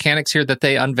the mechanics here that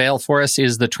they unveil for us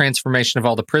is the transformation of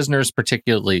all the prisoners,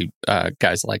 particularly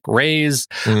guys like Ray's.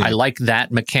 I like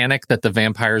that mechanic that the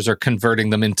vampires are converting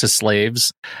them into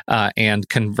slaves and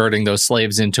converting those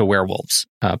slaves into werewolves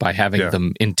by having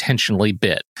them intentionally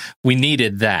bit. We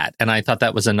needed that, and I thought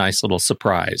that was a nice little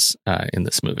surprise in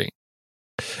this movie.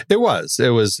 It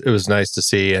was nice to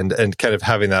see, and kind of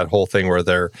having that whole thing where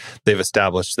they've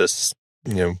established this,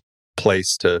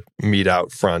 place to meet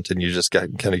out front, and you just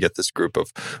kind of get this group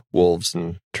of wolves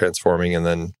and transforming and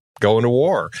then going to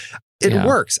war. It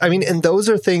works. I mean, and those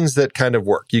are things that kind of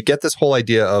work. You get this whole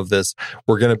idea of this,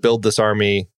 we're going to build this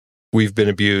army, we've been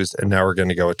abused, and now we're going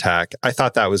to go attack. I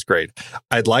thought that was great.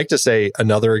 I'd like to say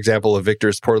another example of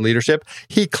Victor's poor leadership.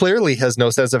 He clearly has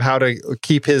no sense of how to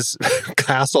keep his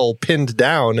castle pinned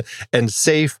down and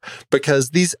safe, because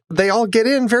they all get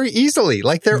in very easily.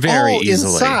 Like they're very all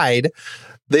easily inside.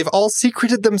 They've all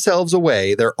secreted themselves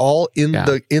away. They're all in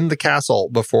the castle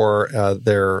before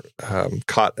they're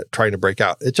caught trying to break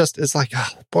out. It's like, oh,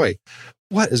 boy,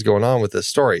 what is going on with this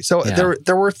story? So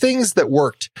there were things that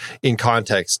worked in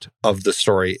context of the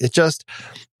story.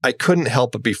 I couldn't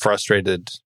help but be frustrated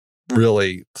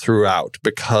really throughout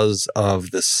because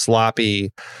of the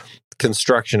sloppy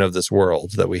construction of this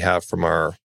world that we have from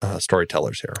our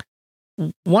storytellers here.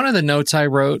 One of the notes I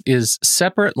wrote is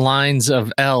separate lines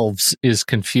of elves is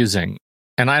confusing.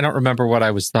 And I don't remember what I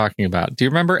was talking about. Do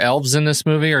you remember elves in this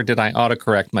movie, or did I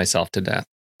autocorrect myself to death?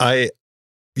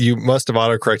 You must have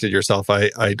autocorrected yourself.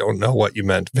 I don't know what you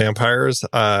meant. Vampires?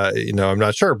 I'm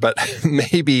not sure, but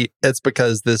maybe it's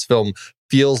because this film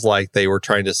feels like they were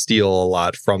trying to steal a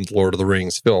lot from Lord of the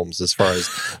Rings films as far as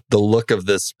the look of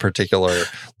this particular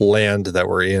land that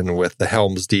we're in, with the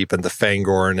Helm's Deep and the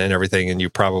Fangorn and everything. And you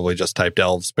probably just typed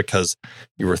elves because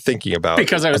you were thinking about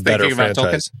because I was thinking about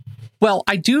Tolkien. Well,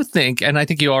 I do think, and I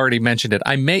think you already mentioned it,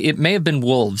 it may have been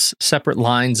wolves. Separate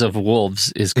lines of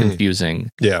wolves is confusing.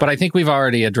 But I think we've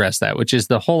already addressed that, which is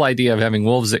the whole idea of having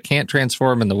wolves that can't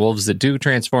transform and the wolves that do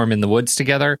transform in the woods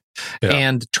together,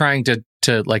 and trying to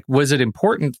was it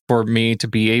important for me to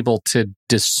be able to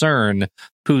discern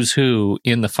who's who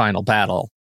in the final battle?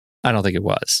 I don't think it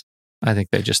was. I think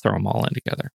they just throw them all in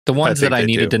together. The ones that I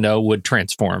needed to know would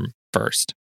transform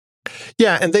first.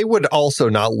 Yeah, and they would also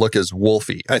not look as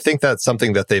wolfy. I think that's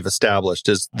something that they've established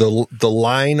is the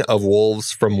line of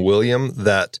wolves from William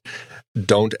that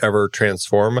don't ever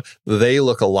transform. They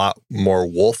look a lot more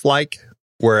wolf-like,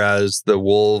 whereas the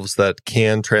wolves that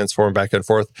can transform back and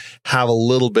forth have a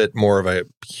little bit more of a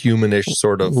humanish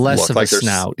sort of less look. of like a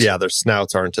snout. Yeah, their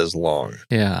snouts aren't as long.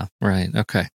 Yeah, right.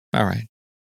 Okay. All right.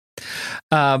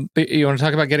 You want to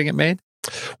talk about getting it made?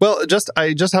 Well,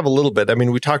 I just have a little bit. I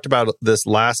mean, we talked about this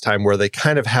last time where they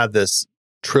kind of had this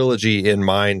trilogy in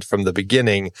mind from the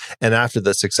beginning, and after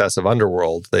the success of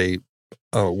Underworld, they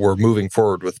were moving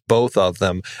forward with both of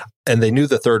them, and they knew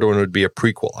the third one would be a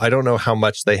prequel. I don't know how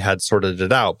much they had sorted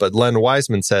it out, but Len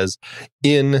Wiseman says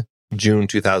in June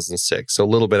 2006, so a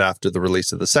little bit after the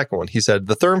release of the second one, he said,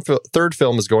 the third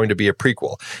film is going to be a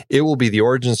prequel. It will be the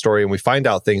origin story, and we find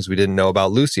out things we didn't know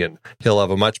about Lucian. He'll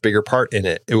have a much bigger part in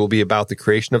it. It will be about the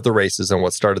creation of the races and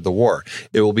what started the war.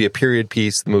 It will be a period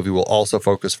piece. The movie will also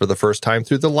focus for the first time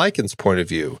through the Lycans' point of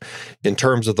view. In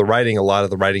terms of the writing, a lot of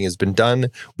the writing has been done.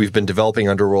 We've been developing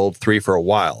Underworld 3 for a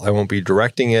while. I won't be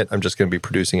directing it. I'm just going to be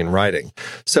producing and writing.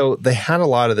 So they had a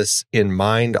lot of this in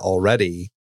mind already.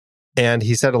 And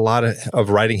he said a lot of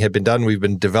writing had been done. We've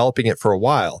been developing it for a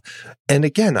while. And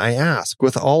again, I ask,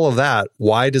 with all of that,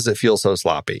 why does it feel so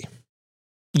sloppy?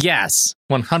 Yes,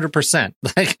 100%.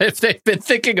 Like, if they've been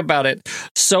thinking about it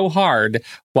so hard,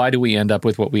 why do we end up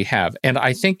with what we have? And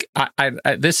I think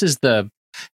this is the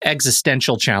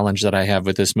existential challenge that I have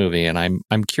with this movie, and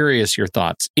I'm curious your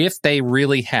thoughts. If they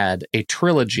really had a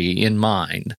trilogy in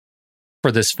mind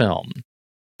for this film,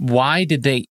 why did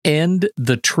they end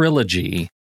the trilogy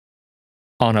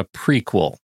on a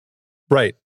prequel?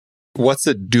 Right. What's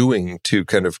it doing to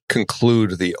kind of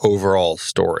conclude the overall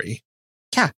story?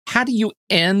 Yeah. How do you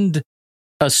end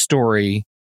a story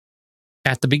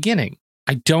at the beginning?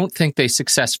 I don't think they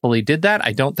successfully did that.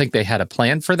 I don't think they had a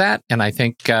plan for that. And I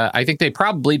think they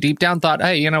probably deep down thought,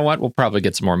 hey, you know what? We'll probably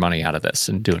get some more money out of this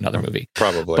and do another movie.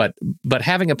 Probably. But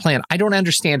having a plan, I don't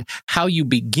understand how you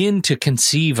begin to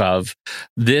conceive of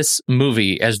this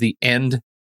movie as the end,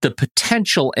 the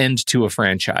potential end to a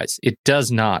franchise. It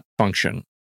does not function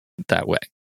that way.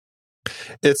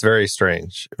 It's very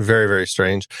strange. Very, very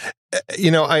strange.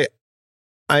 You know,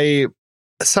 I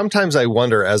sometimes I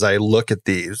wonder as I look at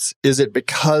these, is it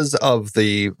because of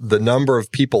the number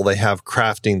of people they have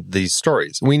crafting these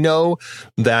stories? We know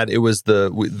that it was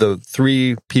the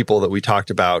three people that we talked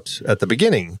about at the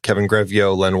beginning, Kevin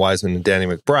Grevioux, Len Wiseman, and Danny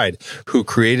McBride, who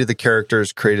created the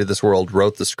characters, created this world,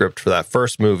 wrote the script for that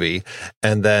first movie,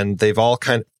 and then they've all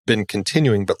kind of been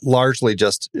continuing, but largely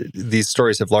just, these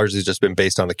stories have largely just been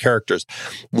based on the characters.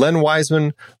 Len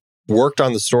Wiseman worked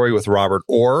on the story with Robert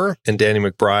Orr and Danny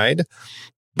McBride,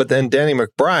 but then Danny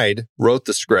McBride wrote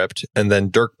the script, and then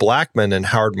Dirk Blackman and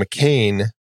Howard McCain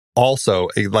also,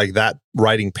 like that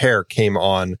writing pair, came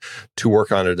on to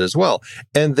work on it as well.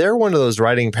 And they're one of those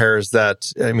writing pairs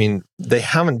that, I mean, they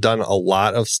haven't done a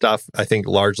lot of stuff. I think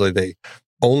largely they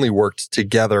only worked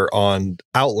together on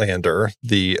Outlander,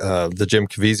 the Jim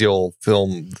Caviezel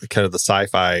film, kind of the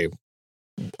sci-fi.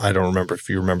 I don't remember if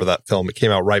you remember that film. It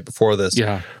came out right before this.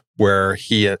 Yeah. Where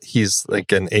he's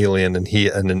like an alien,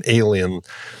 and an alien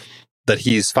that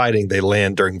he's fighting, they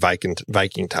land during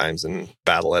Viking times and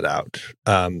battle it out.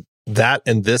 That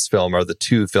and this film are the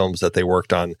two films that they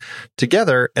worked on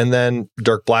together. And then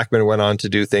Dirk Blackman went on to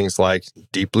do things like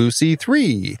Deep Blue Sea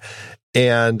 3.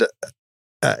 And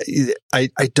I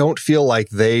don't feel like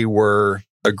they were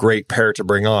a great pair to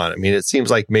bring on. I mean, it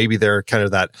seems like maybe they're kind of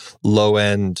that low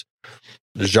end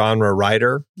genre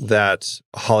writer that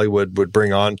Hollywood would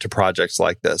bring on to projects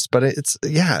like this. But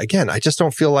again, I just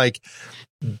don't feel like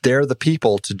they're the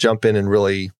people to jump in and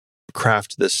really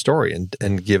craft this story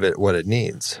and give it what it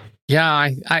needs. Yeah,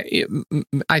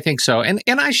 I think so. And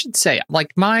I should say,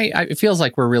 like, it feels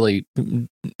like we're really,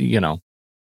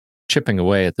 chipping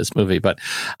away at this movie. But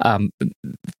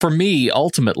for me,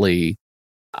 ultimately,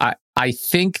 I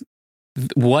think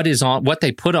what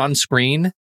they put on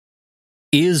screen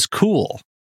is cool,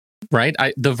 right?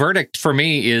 The verdict for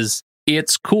me is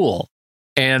it's cool.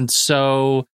 And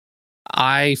so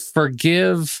I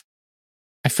forgive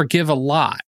a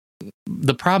lot.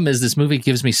 The problem is this movie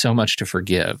gives me so much to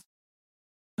forgive.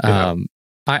 Yeah.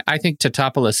 I think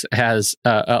Tatopoulos has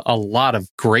a lot of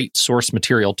great source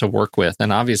material to work with,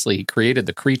 and obviously he created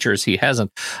the creatures. He has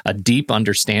a deep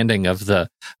understanding of the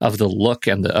look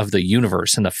and of the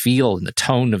universe and the feel and the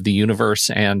tone of the universe,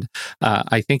 and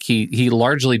I think he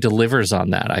largely delivers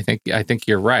on that. I think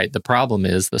you're right. The problem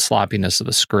is the sloppiness of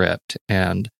the script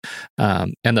and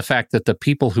the fact that the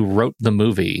people who wrote the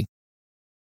movie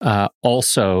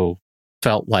also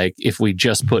felt like if we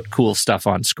just put cool stuff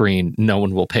on screen, no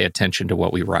one will pay attention to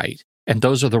what we write. And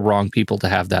those are the wrong people to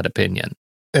have that opinion.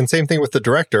 And same thing with the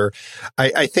director.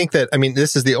 I think that, I mean,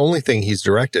 this is the only thing he's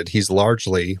directed. He's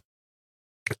largely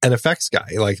an effects guy.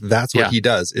 Like, that's what he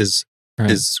does is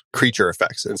creature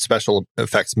effects and special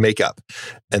effects makeup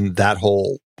and that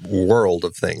whole world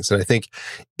of things. And I think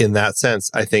in that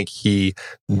sense, I think he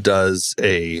does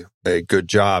a good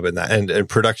job in that, and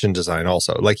production design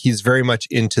also. Like, he's very much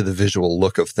into the visual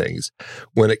look of things.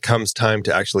 When it comes time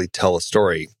to actually tell a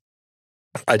story,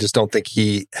 I just don't think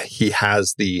he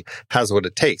has what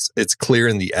it takes. It's clear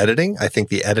in the editing. I think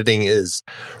the editing is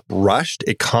rushed.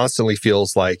 It constantly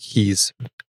feels like he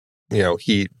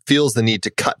feels the need to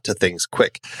cut to things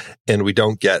quick, and we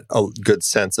don't get a good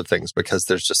sense of things because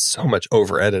there's just so much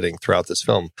over editing throughout this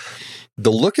film.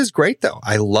 The look is great, though.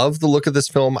 I love the look of this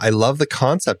film. I love the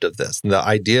concept of this and the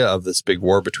idea of this big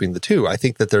war between the two. I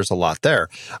think that there's a lot there.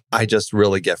 I just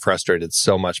really get frustrated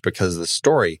so much because the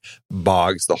story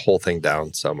bogs the whole thing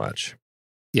down so much.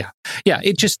 Yeah.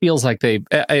 It just feels like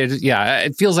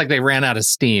it feels like they ran out of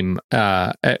steam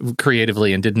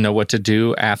creatively and didn't know what to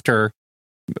do after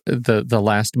the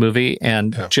last movie,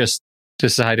 and just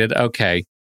decided, okay,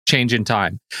 change in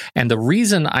time. And the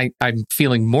reason I'm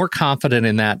feeling more confident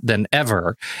in that than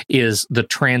ever is the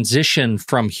transition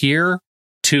from here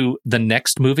to the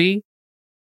next movie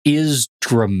is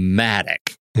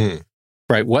dramatic.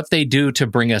 Right? What they do to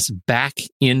bring us back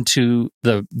into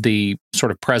the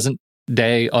sort of present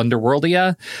day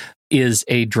Underworldia is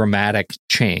a dramatic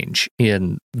change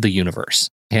in the universe.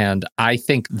 And I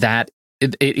think that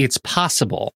it's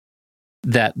possible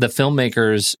that the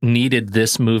filmmakers needed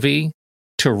this movie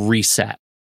to reset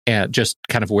and just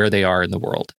kind of where they are in the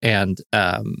world. And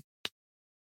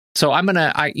so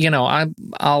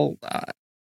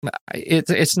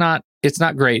it's not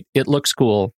great. It looks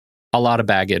cool, a lot of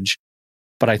baggage.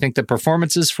 But I think the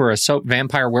performances for a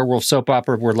vampire werewolf soap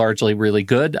opera were largely really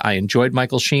good. I enjoyed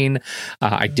Michael Sheen.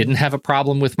 I didn't have a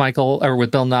problem with Bill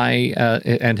Nighy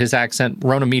and his accent.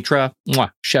 Rona Mitra,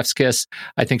 chef's kiss.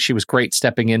 I think she was great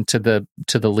stepping into the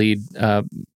lead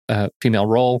female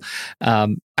role. I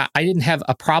didn't have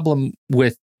a problem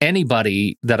with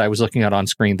anybody that I was looking at on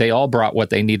screen. They all brought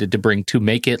what they needed to bring to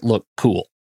make it look cool.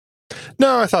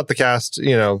 No, I thought the cast,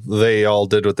 they all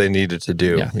did what they needed to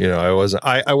do. Yeah.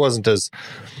 I wasn't as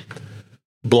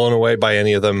blown away by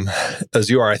any of them as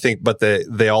you are, I think, but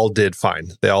they all did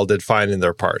fine. They all did fine in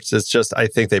their parts. It's just, I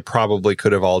think they probably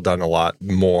could have all done a lot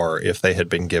more if they had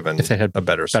been given a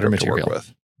better script material to work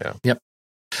with. Yeah. Yep.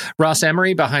 Ross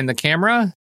Emery behind the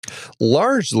camera.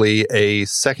 Largely a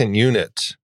second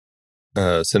unit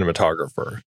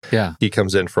cinematographer. Yeah. He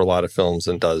comes in for a lot of films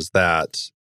and does that.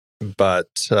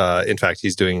 But in fact,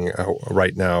 he's doing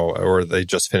right now, or they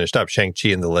just finished up, Shang-Chi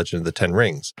and the Legend of the Ten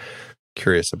Rings.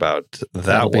 Curious about that.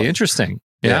 That'll be interesting.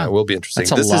 Yeah, it will be interesting.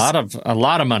 That's a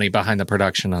lot of money behind the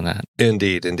production on that.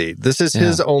 Indeed. This is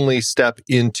his only step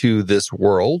into this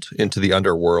world, into the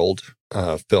Underworld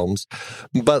films.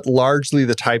 But largely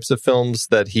the types of films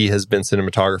that he has been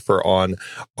cinematographer on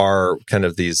are kind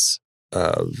of these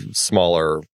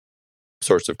smaller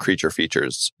sorts of creature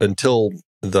features until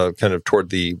the kind of toward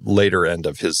the later end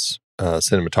of his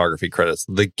cinematography credits.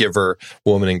 The Giver,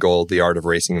 Woman in Gold, The Art of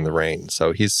Racing in the Rain.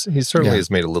 So he certainly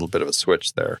has made a little bit of a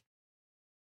switch there.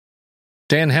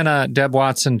 Dan Henna, Deb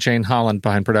Watson, Jane Holland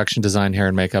behind production design, hair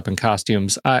and makeup, and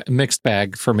costumes. Mixed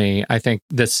bag for me. I think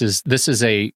this is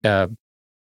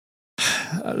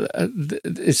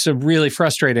it's a really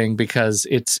frustrating because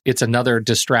it's another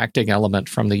distracting element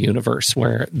from the universe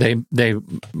where they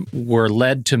were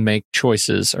led to make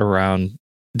choices around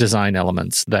design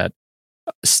elements that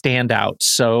stand out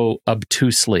so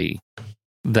obtusely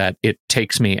that it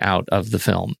takes me out of the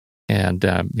film. And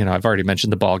I've already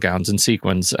mentioned the ball gowns and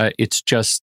sequins. It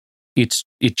just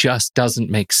doesn't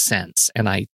make sense, and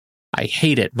I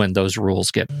hate it when those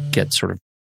rules get sort of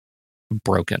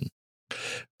broken.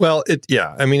 Well,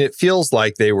 it feels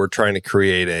like they were trying to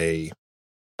create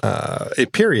a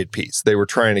period piece. They were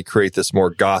trying to create this more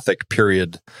gothic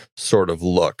period sort of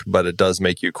look, but it does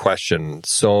make you question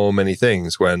so many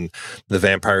things when the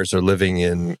vampires are living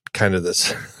in kind of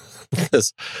this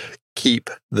this keep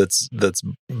that's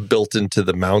built into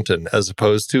the mountain as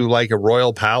opposed to like a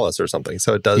royal palace or something.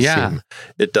 So it does seem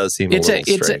a little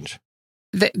strange.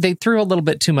 They threw a little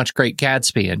bit too much Great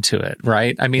Gatsby into it,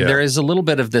 right? I mean, there is a little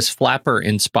bit of this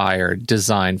flapper-inspired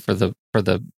design for the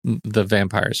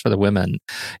vampires, for the women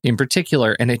in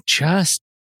particular, and it just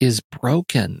is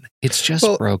broken. It's just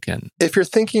broken. If you're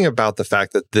thinking about the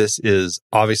fact that this is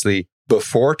obviously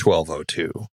before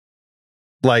 1202,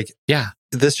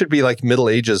 this should be like Middle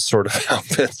Ages sort of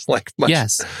outfits,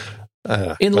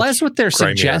 unless what they're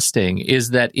suggesting is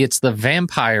that it's the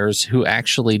vampires who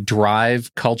actually drive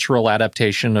cultural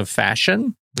adaptation of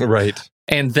fashion. Right.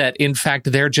 And that, in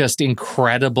fact, they're just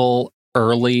incredible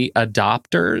early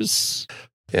adopters.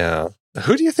 Yeah.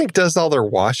 Who do you think does all their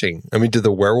washing? I mean, do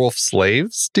the werewolf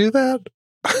slaves do that?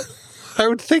 I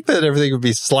would think that everything would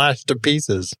be slashed to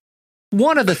pieces.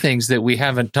 One of the things that we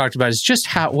haven't talked about is just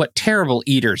what terrible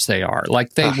eaters they are.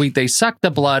 Like they suck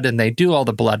the blood and they do all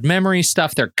the blood memory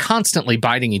stuff. They're constantly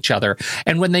biting each other.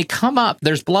 And when they come up,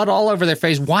 there's blood all over their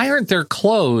face. Why aren't their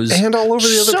clothes and all over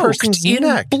the other person's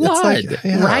neck? Blood,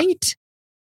 right?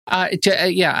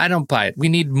 I don't buy it. We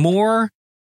need more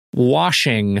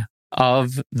washing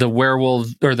of the werewolf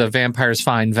or the vampire's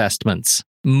fine vestments.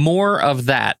 More of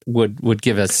that would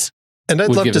give us. And I'd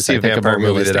love to see a vampire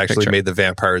movie that actually made the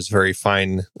vampires very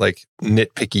fine, like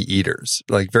nitpicky eaters,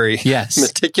 like very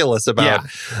meticulous about,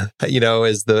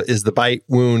 is the bite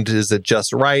wound, is it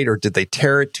just right? Or did they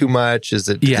tear it too much? Is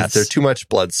there too much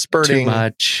blood spurting? Too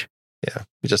much. Yeah,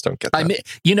 you just don't get that. I mean,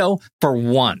 for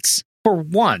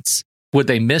once, would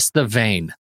they miss the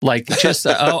vein? Like just,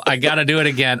 I got to do it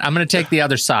again. I'm going to take the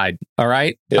other side. All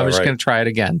right. I'm just going to try it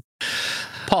again.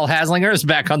 Paul Haslinger is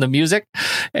back on the music,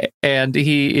 and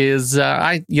he is.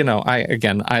 I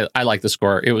like the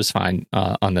score. It was fine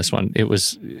on this one. It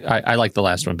was. I like the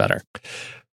last one better.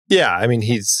 Yeah, I mean,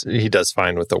 he does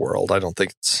fine with the world. I don't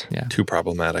think it's too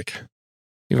problematic.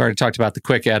 You've already talked about the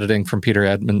quick editing from Peter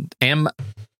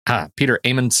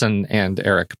Amundsen and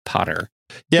Eric Potter.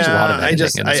 Yeah, I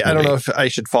don't know if I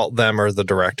should fault them or the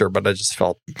director, but I just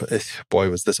felt, boy,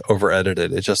 was this over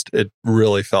edited. It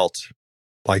really felt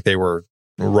like they were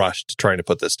rushed trying to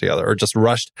put this together, or just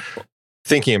rushed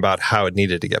thinking about how it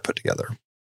needed to get put together.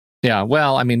 Yeah,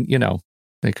 well, I mean,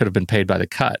 they could have been paid by the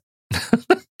cut.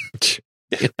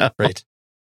 Right.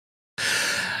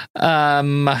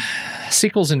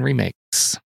 Sequels and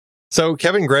remakes. So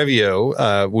Kevin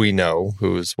Grevioux, we know,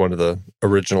 who's one of the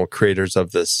original creators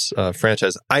of this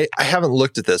franchise. I haven't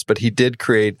looked at this, but he did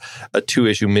create a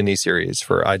 2-issue miniseries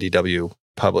for IDW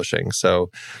Publishing. So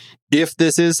if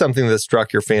this is something that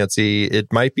struck your fancy,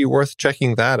 it might be worth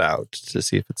checking that out to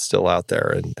see if it's still out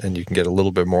there, and you can get a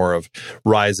little bit more of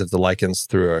Rise of the Lycans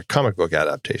through a comic book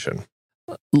adaptation.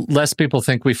 lest people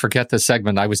think we forget this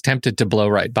segment, I was tempted to blow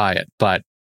right by it. But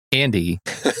Andy,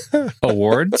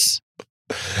 awards?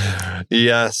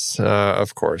 Yes,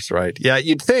 of course, right. Yeah,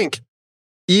 you'd think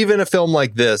even a film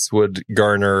like this would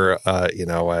garner,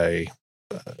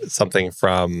 something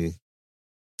from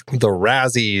the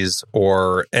Razzies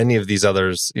or any of these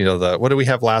others. What do we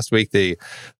have last week? The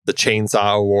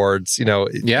Chainsaw Awards.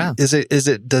 Yeah. Does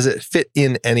it fit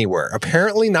in anywhere?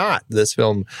 Apparently not. This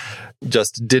film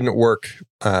just didn't work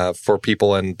for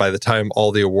people, and by the time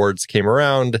all the awards came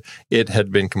around, it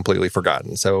had been completely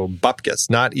forgotten. So Bupkis,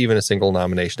 not even a single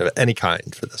nomination of any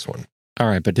kind for this one. All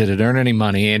right, but did it earn any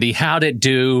money, Andy? How'd it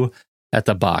do at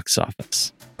the box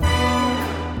office?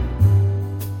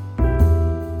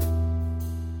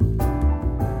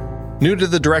 New to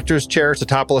the director's chair,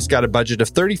 Tatopoulos got a budget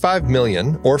of $35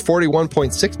 million or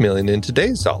 $41.6 million in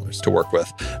today's dollars to work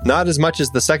with. Not as much as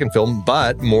the second film,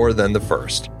 but more than the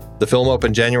first. The film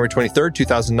opened January 23rd,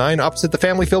 2009, opposite the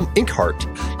family film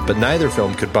Inkheart, but neither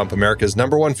film could bump America's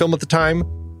 #1 film at the time,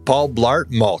 Paul Blart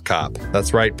Mall Cop.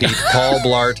 That's right, Pete. Paul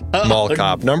Blart Mall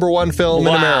Cop. #1 film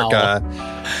in America.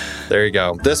 There you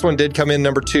go. This one did come in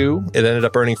number 2. It ended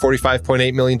up earning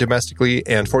 $45.8 million domestically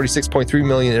and $46.3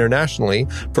 million internationally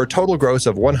for a total gross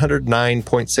of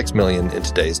 $109.6 million in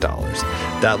today's dollars.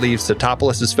 That leaves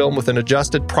Tatopoulos' film with an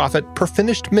adjusted profit per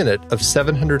finished minute of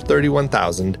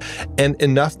 $731,000 and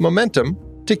enough momentum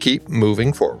to keep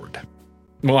moving forward.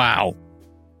 Wow.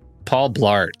 Paul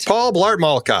Blart. Paul Blart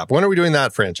Mall Cop. When are we doing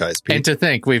that franchise, Pete? And to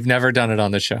think we've never done it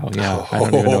on the show. Yeah, I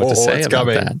don't even know what to say about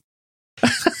that.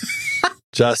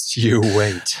 Just you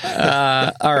wait.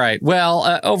 All right.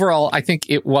 Well, overall, I think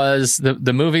it was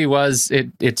the movie was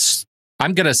it's.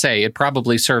 I'm going to say it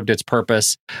probably served its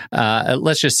purpose.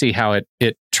 Let's just see how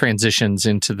it transitions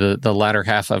into the latter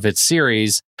half of its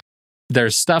series.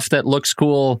 There's stuff that looks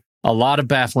cool, a lot of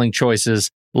baffling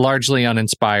choices, largely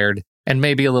uninspired, and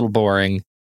maybe a little boring.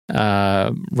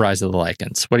 Rise of the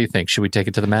Lycans. What do you think? Should we take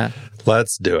it to the mat?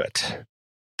 Let's do it.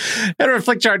 Head over to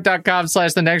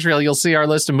flickchart.com/thenextreel. You'll see our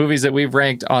list of movies that we've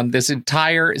ranked on this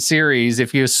entire series.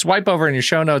 If you swipe over in your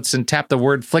show notes and tap the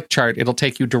word flickchart, it'll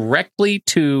take you directly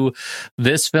to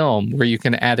this film where you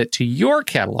can add it to your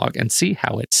catalog and see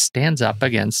how it stands up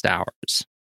against ours.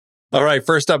 All right,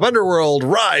 first up, Underworld,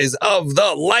 Rise of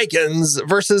the Lycans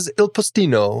versus Il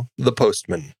Postino, the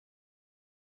Postman.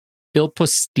 Il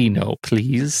Postino,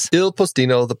 please. Il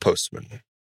Postino, the Postman.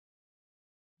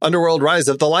 Underworld, Rise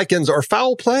of the Lycans, or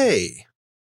Foul Play?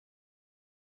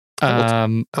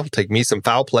 I'll take me some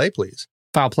Foul Play, please.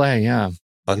 Foul Play, yeah.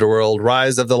 Underworld,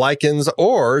 Rise of the Lycans,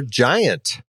 or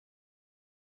Giant?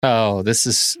 Oh, this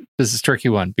is a tricky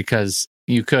one because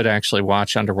you could actually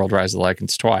watch Underworld, Rise of the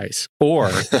Lycans twice,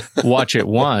 or watch it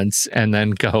once and then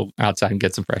go outside and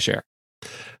get some fresh air.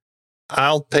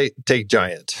 I'll take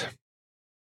Giant.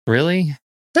 Really?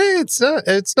 Hey, it's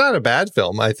not a bad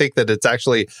film. I think that it's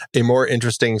actually a more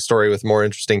interesting story with more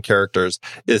interesting characters.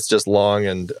 It's just long,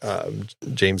 and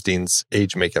James Dean's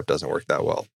age makeup doesn't work that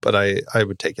well. But I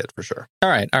would take it for sure. All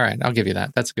right. I'll give you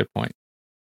that. That's a good point.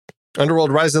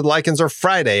 Underworld, Rise of the Lycans, or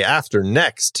Friday After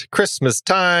Next, Christmas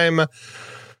time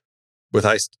with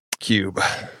Ice Cube.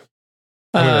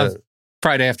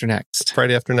 Friday After Next.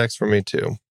 Friday After Next for me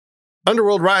too.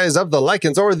 Underworld, Rise of the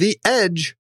Lycans, or The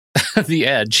Edge. The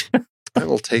Edge. I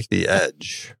will take The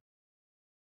Edge.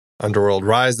 Underworld,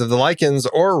 Rise of the Lycans,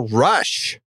 or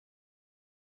Rush.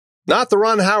 Not the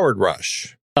Ron Howard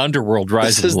Rush. Underworld,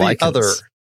 Rise of the Lycans. This is the other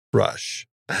Rush.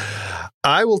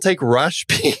 I will take Rush,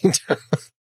 Pete.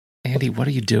 Andy, what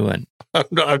are you doing?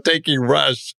 I'm taking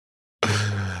Rush.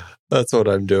 That's what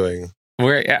I'm doing.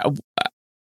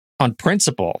 On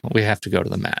principle, we have to go to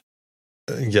the mat.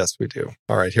 Yes, we do.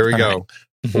 All right, here we go.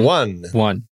 Right. Mm-hmm.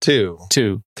 1,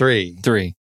 2,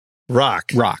 3.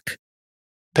 Rock.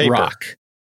 Paper.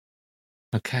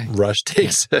 Okay. Rush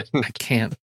takes it. I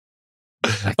can't.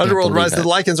 Underworld, Rise of the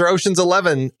Lycans, or Ocean's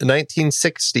 11,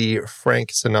 1960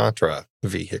 Frank Sinatra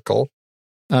vehicle.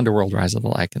 Underworld, Rise of the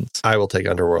Lycans. I will take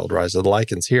Underworld, Rise of the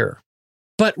Lycans here.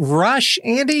 But Rush,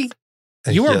 Andy,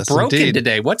 you are broken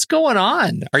today. What's going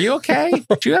on? Are you okay?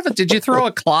 Did you throw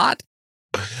a clot?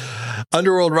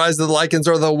 Underworld, Rise of the Lycans,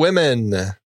 or The Women?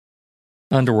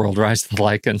 Underworld, Rise of the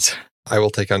Lycans. I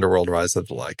will take Underworld, Rise of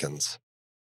the Lycans.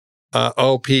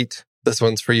 Pete, this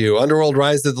one's for you. Underworld,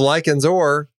 Rise of the Lycans,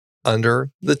 or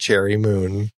Under the Cherry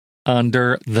Moon?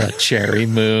 Under the Cherry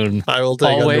Moon. I will take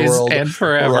Always Underworld, and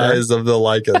forever. Rise of the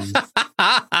Lycans.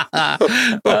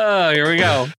 Oh, here we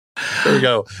go. Here we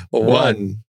go.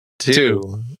 1,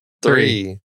 2,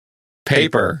 3.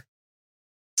 Paper.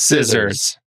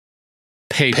 Scissors.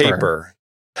 Paper.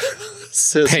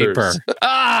 Scissors. Paper.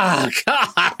 Oh,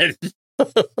 God.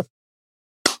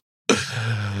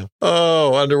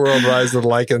 Oh, Underworld Rise of the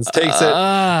Lycans takes it.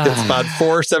 It's about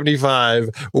 475,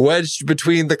 wedged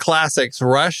between the classics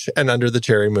Rush and Under the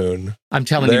Cherry Moon. I'm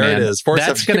telling you, man, there it is.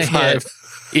 that's going to hit.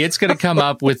 It's going to come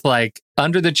up with like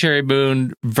Under the Cherry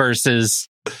Moon versus,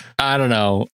 I don't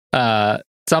know,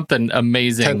 something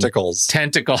amazing. Tentacle.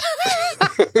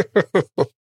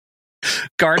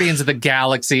 Guardians of the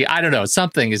Galaxy. I don't know.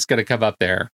 Something is going to come up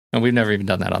there. And we've never even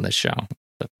done that on this show.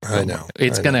 I know.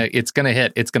 It's gonna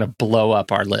hit. It's gonna blow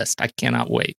up our list. I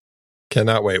cannot wait.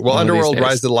 Cannot wait. Well, Underworld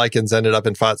Rise of the Lycans ended up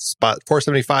in spot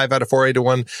 475 out of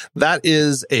 481. That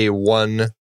is a 1%.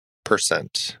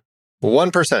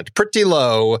 1%. Pretty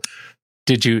low.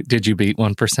 Did you beat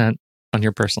 1% on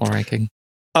your personal ranking?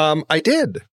 I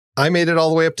did. I made it all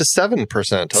the way up to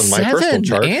 7% on my personal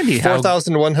chart. Andy,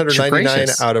 4,199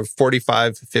 out of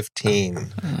 4,515.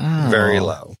 Oh, very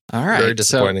low. All right. Very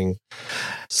disappointing.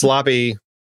 Sloppy.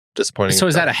 Disappointing. So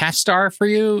is that a half star for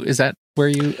you? Is that where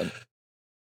you...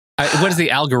 what does the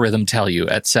algorithm tell you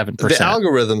at 7%? The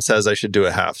algorithm says I should do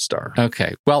a half star.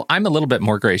 Okay. Well, I'm a little bit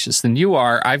more gracious than you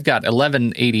are. I've got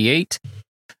 1188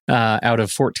 out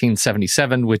of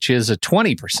 1477, which is a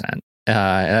 20%.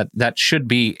 That should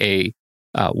be a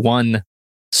 1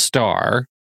 star,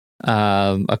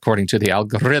 according to the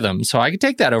algorithm. So I could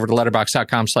take that over to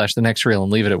letterboxd.com/thenextreel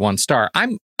and leave it at 1 star.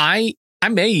 I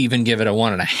may even give it a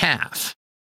 1.5.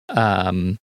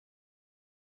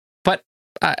 But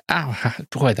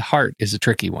boy, the heart is a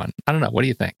tricky one. I don't know. What do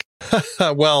you think?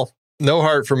 Well, no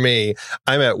heart for me.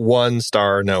 I'm at 1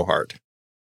 star, no heart.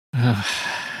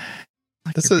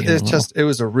 It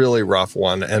was a really rough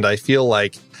one, and I feel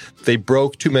like they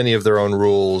broke too many of their own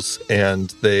rules,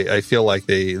 and I feel like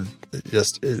they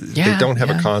don't have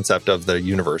a concept of the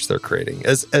universe they're creating.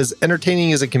 As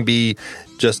entertaining as it can be,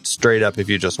 just straight up if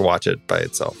you just watch it by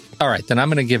itself. All right, then I'm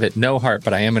going to give it no heart,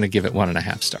 but I am going to give it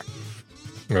 1.5 star.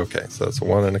 Okay, so it's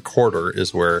 1.25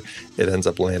 is where it ends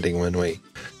up landing when we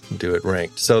do it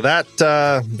ranked. So that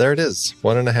there it is,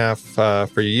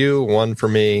 1.5 for you, 1 for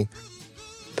me.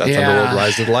 That's Underworld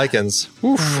Rise of the Lycans.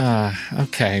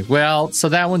 Okay, well, so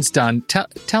that one's done.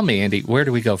 Tell me, Andy, where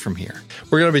do we go from here?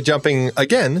 We're going to be jumping,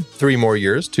 again, 3 more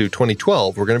years to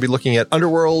 2012. We're going to be looking at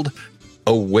Underworld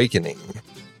Awakening.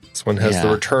 This one has the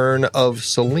return of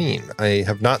Celine. I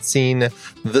have not seen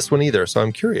this one either, so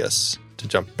I'm curious to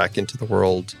jump back into the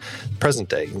world present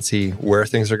day and see where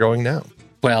things are going now.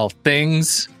 Well,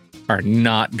 things are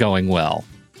not going well,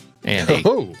 Andy.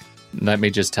 Let me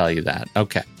just tell you that.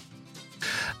 Okay.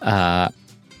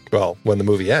 Well, when the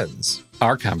movie ends,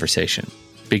 our conversation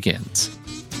begins.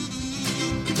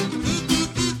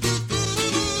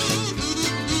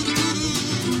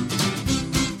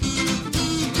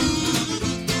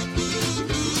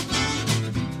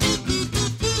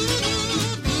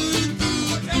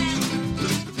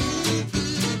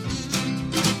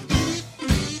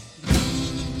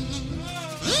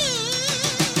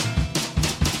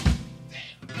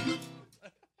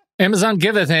 Amazon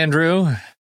giveth, Andrew.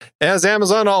 As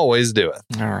Amazon always doeth.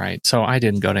 All right. So I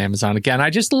didn't go to Amazon again.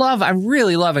 I'm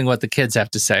really loving what the kids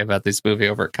have to say about this movie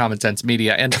over at Common Sense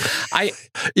Media. And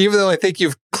even though I think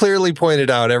you've clearly pointed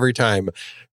out every time,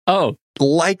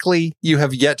 likely you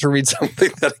have yet to read something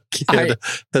that a kid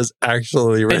has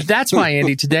actually read. And that's why,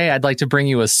 Andy, today I'd like to bring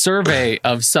you a survey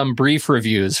of some brief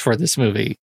reviews for this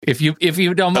movie. If you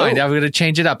don't mind, I'm going to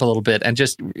change it up a little bit and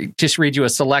just read you a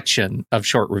selection of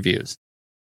short reviews.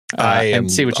 And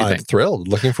see what you think. I'm thrilled.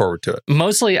 Looking forward to it.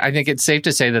 Mostly, I think it's safe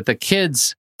to say that the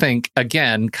kids think,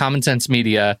 again, Common Sense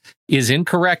Media is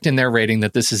incorrect in their rating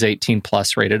that this is 18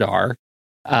 plus rated R.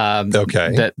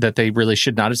 That they really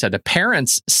should not have said. The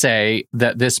parents say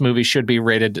that this movie should be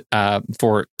rated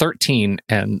for 13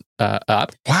 and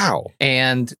up. Wow.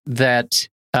 And that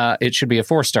it should be a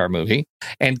 4-star movie.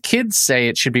 And kids say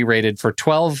it should be rated for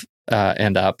 12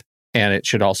 and up. And it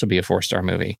should also be a 4-star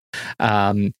movie.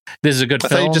 This is a good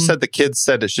film. I thought you just said the kids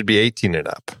said it should be 18 and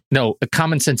up. No,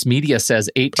 Common Sense Media says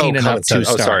 18 and up 2 stars.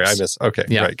 Oh, sorry, I missed. Okay,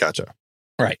 yeah. Right, gotcha.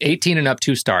 Right, 18 and up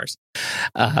 2 stars,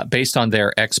 based on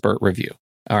their expert review.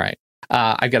 All right.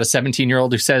 I've got a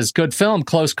 17-year-old who says, good film,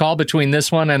 close call between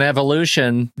this one and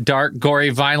Evolution. Dark, gory,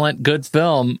 violent, good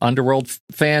film. Underworld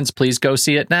fans, please go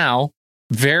see it now.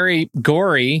 Very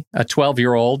gory, a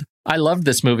 12-year-old. I loved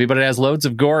this movie, but it has loads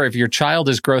of gore. If your child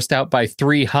is grossed out by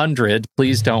 300,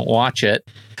 please don't watch it.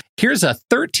 Here's a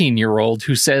 13-year-old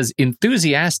who says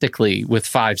enthusiastically with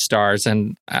 5 stars,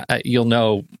 and you'll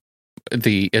know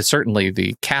certainly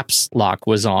the caps lock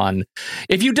was on.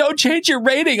 If you don't change your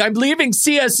rating, I'm leaving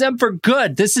CSM for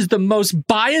good. This is the most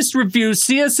biased review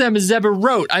CSM has ever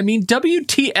wrote. I mean,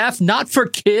 WTF, not for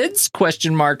kids?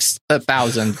 Question marks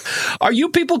 1,000. Are you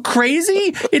people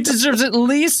crazy? It deserves at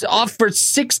least off for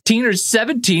 16 or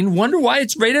 17. Wonder why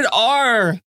it's rated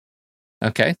R.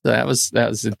 Okay, that was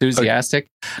enthusiastic.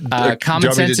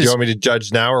 Common sense. Do you want me to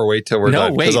judge now or wait till we're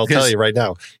done? Because I'll tell you right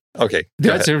now. Okay,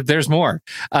 there's more.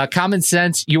 Common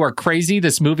sense. You are crazy.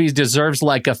 This movie deserves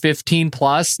like a 15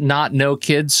 plus. Not no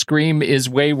kids. Scream is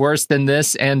way worse than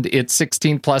this, and it's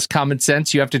 16 plus. Common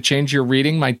sense. You have to change your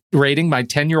rating. My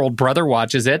 10-year-old brother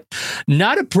watches it.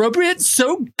 Not appropriate.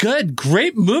 So good.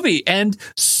 Great movie and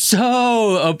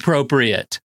so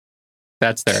appropriate.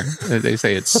 That's there. They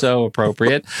say it's so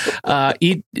appropriate.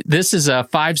 This is a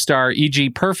 5-star, e.g.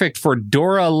 perfect for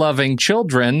Dora-loving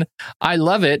children. I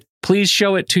love it. Please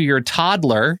show it to your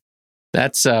toddler.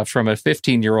 That's from a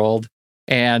 15-year-old.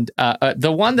 And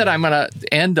the one that I'm going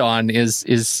to end on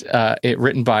is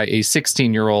written by a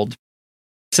 16-year-old.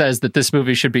 Says that this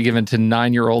movie should be given to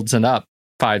 9-year-olds and up,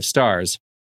 5 stars.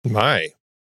 My.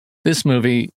 This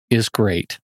movie is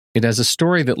great. It has a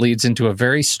story that leads into a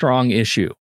very strong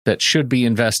issue that should be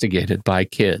investigated by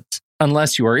kids.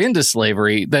 Unless you are into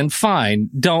slavery, then fine,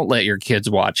 don't let your kids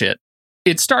watch it.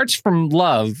 It starts from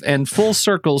love and full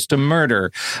circles to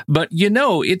murder, but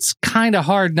it's kind of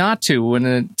hard not to when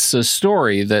it's a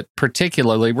story that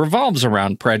particularly revolves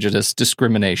around prejudice,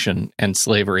 discrimination, and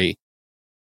slavery.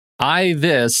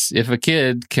 If a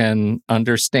kid can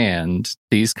understand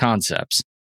these concepts,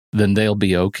 then they'll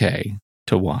be okay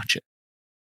to watch it.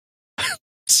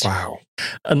 Wow.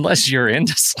 Unless you're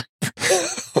into slavery.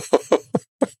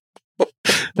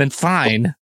 Then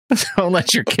fine. Don't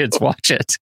let your kids watch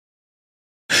it.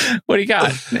 What do you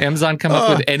got? Amazon come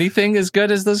up with anything as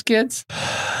good as those kids?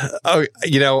 Oh,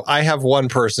 I have one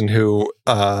person who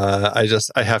I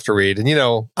have to read.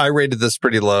 And, I rated this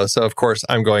pretty low. So, of course,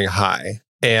 I'm going high.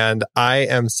 And I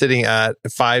am sitting at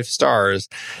 5 stars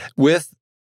with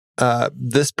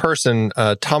this person,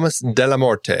 Thomas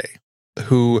Delamorte,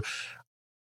 who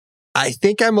I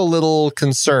think I'm a little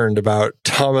concerned about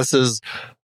Thomas's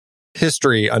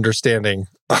history understanding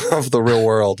of the real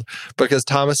world, because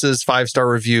Thomas's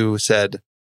 5-star review said,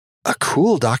 a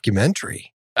cool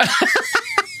documentary.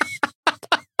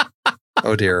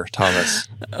 Oh dear, Thomas.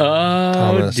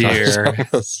 Oh dear.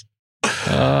 Thomas.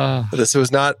 This was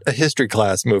not a history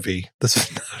class movie. This was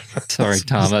not. Sorry,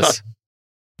 Thomas.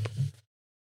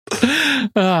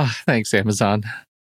 Thanks, Amazon.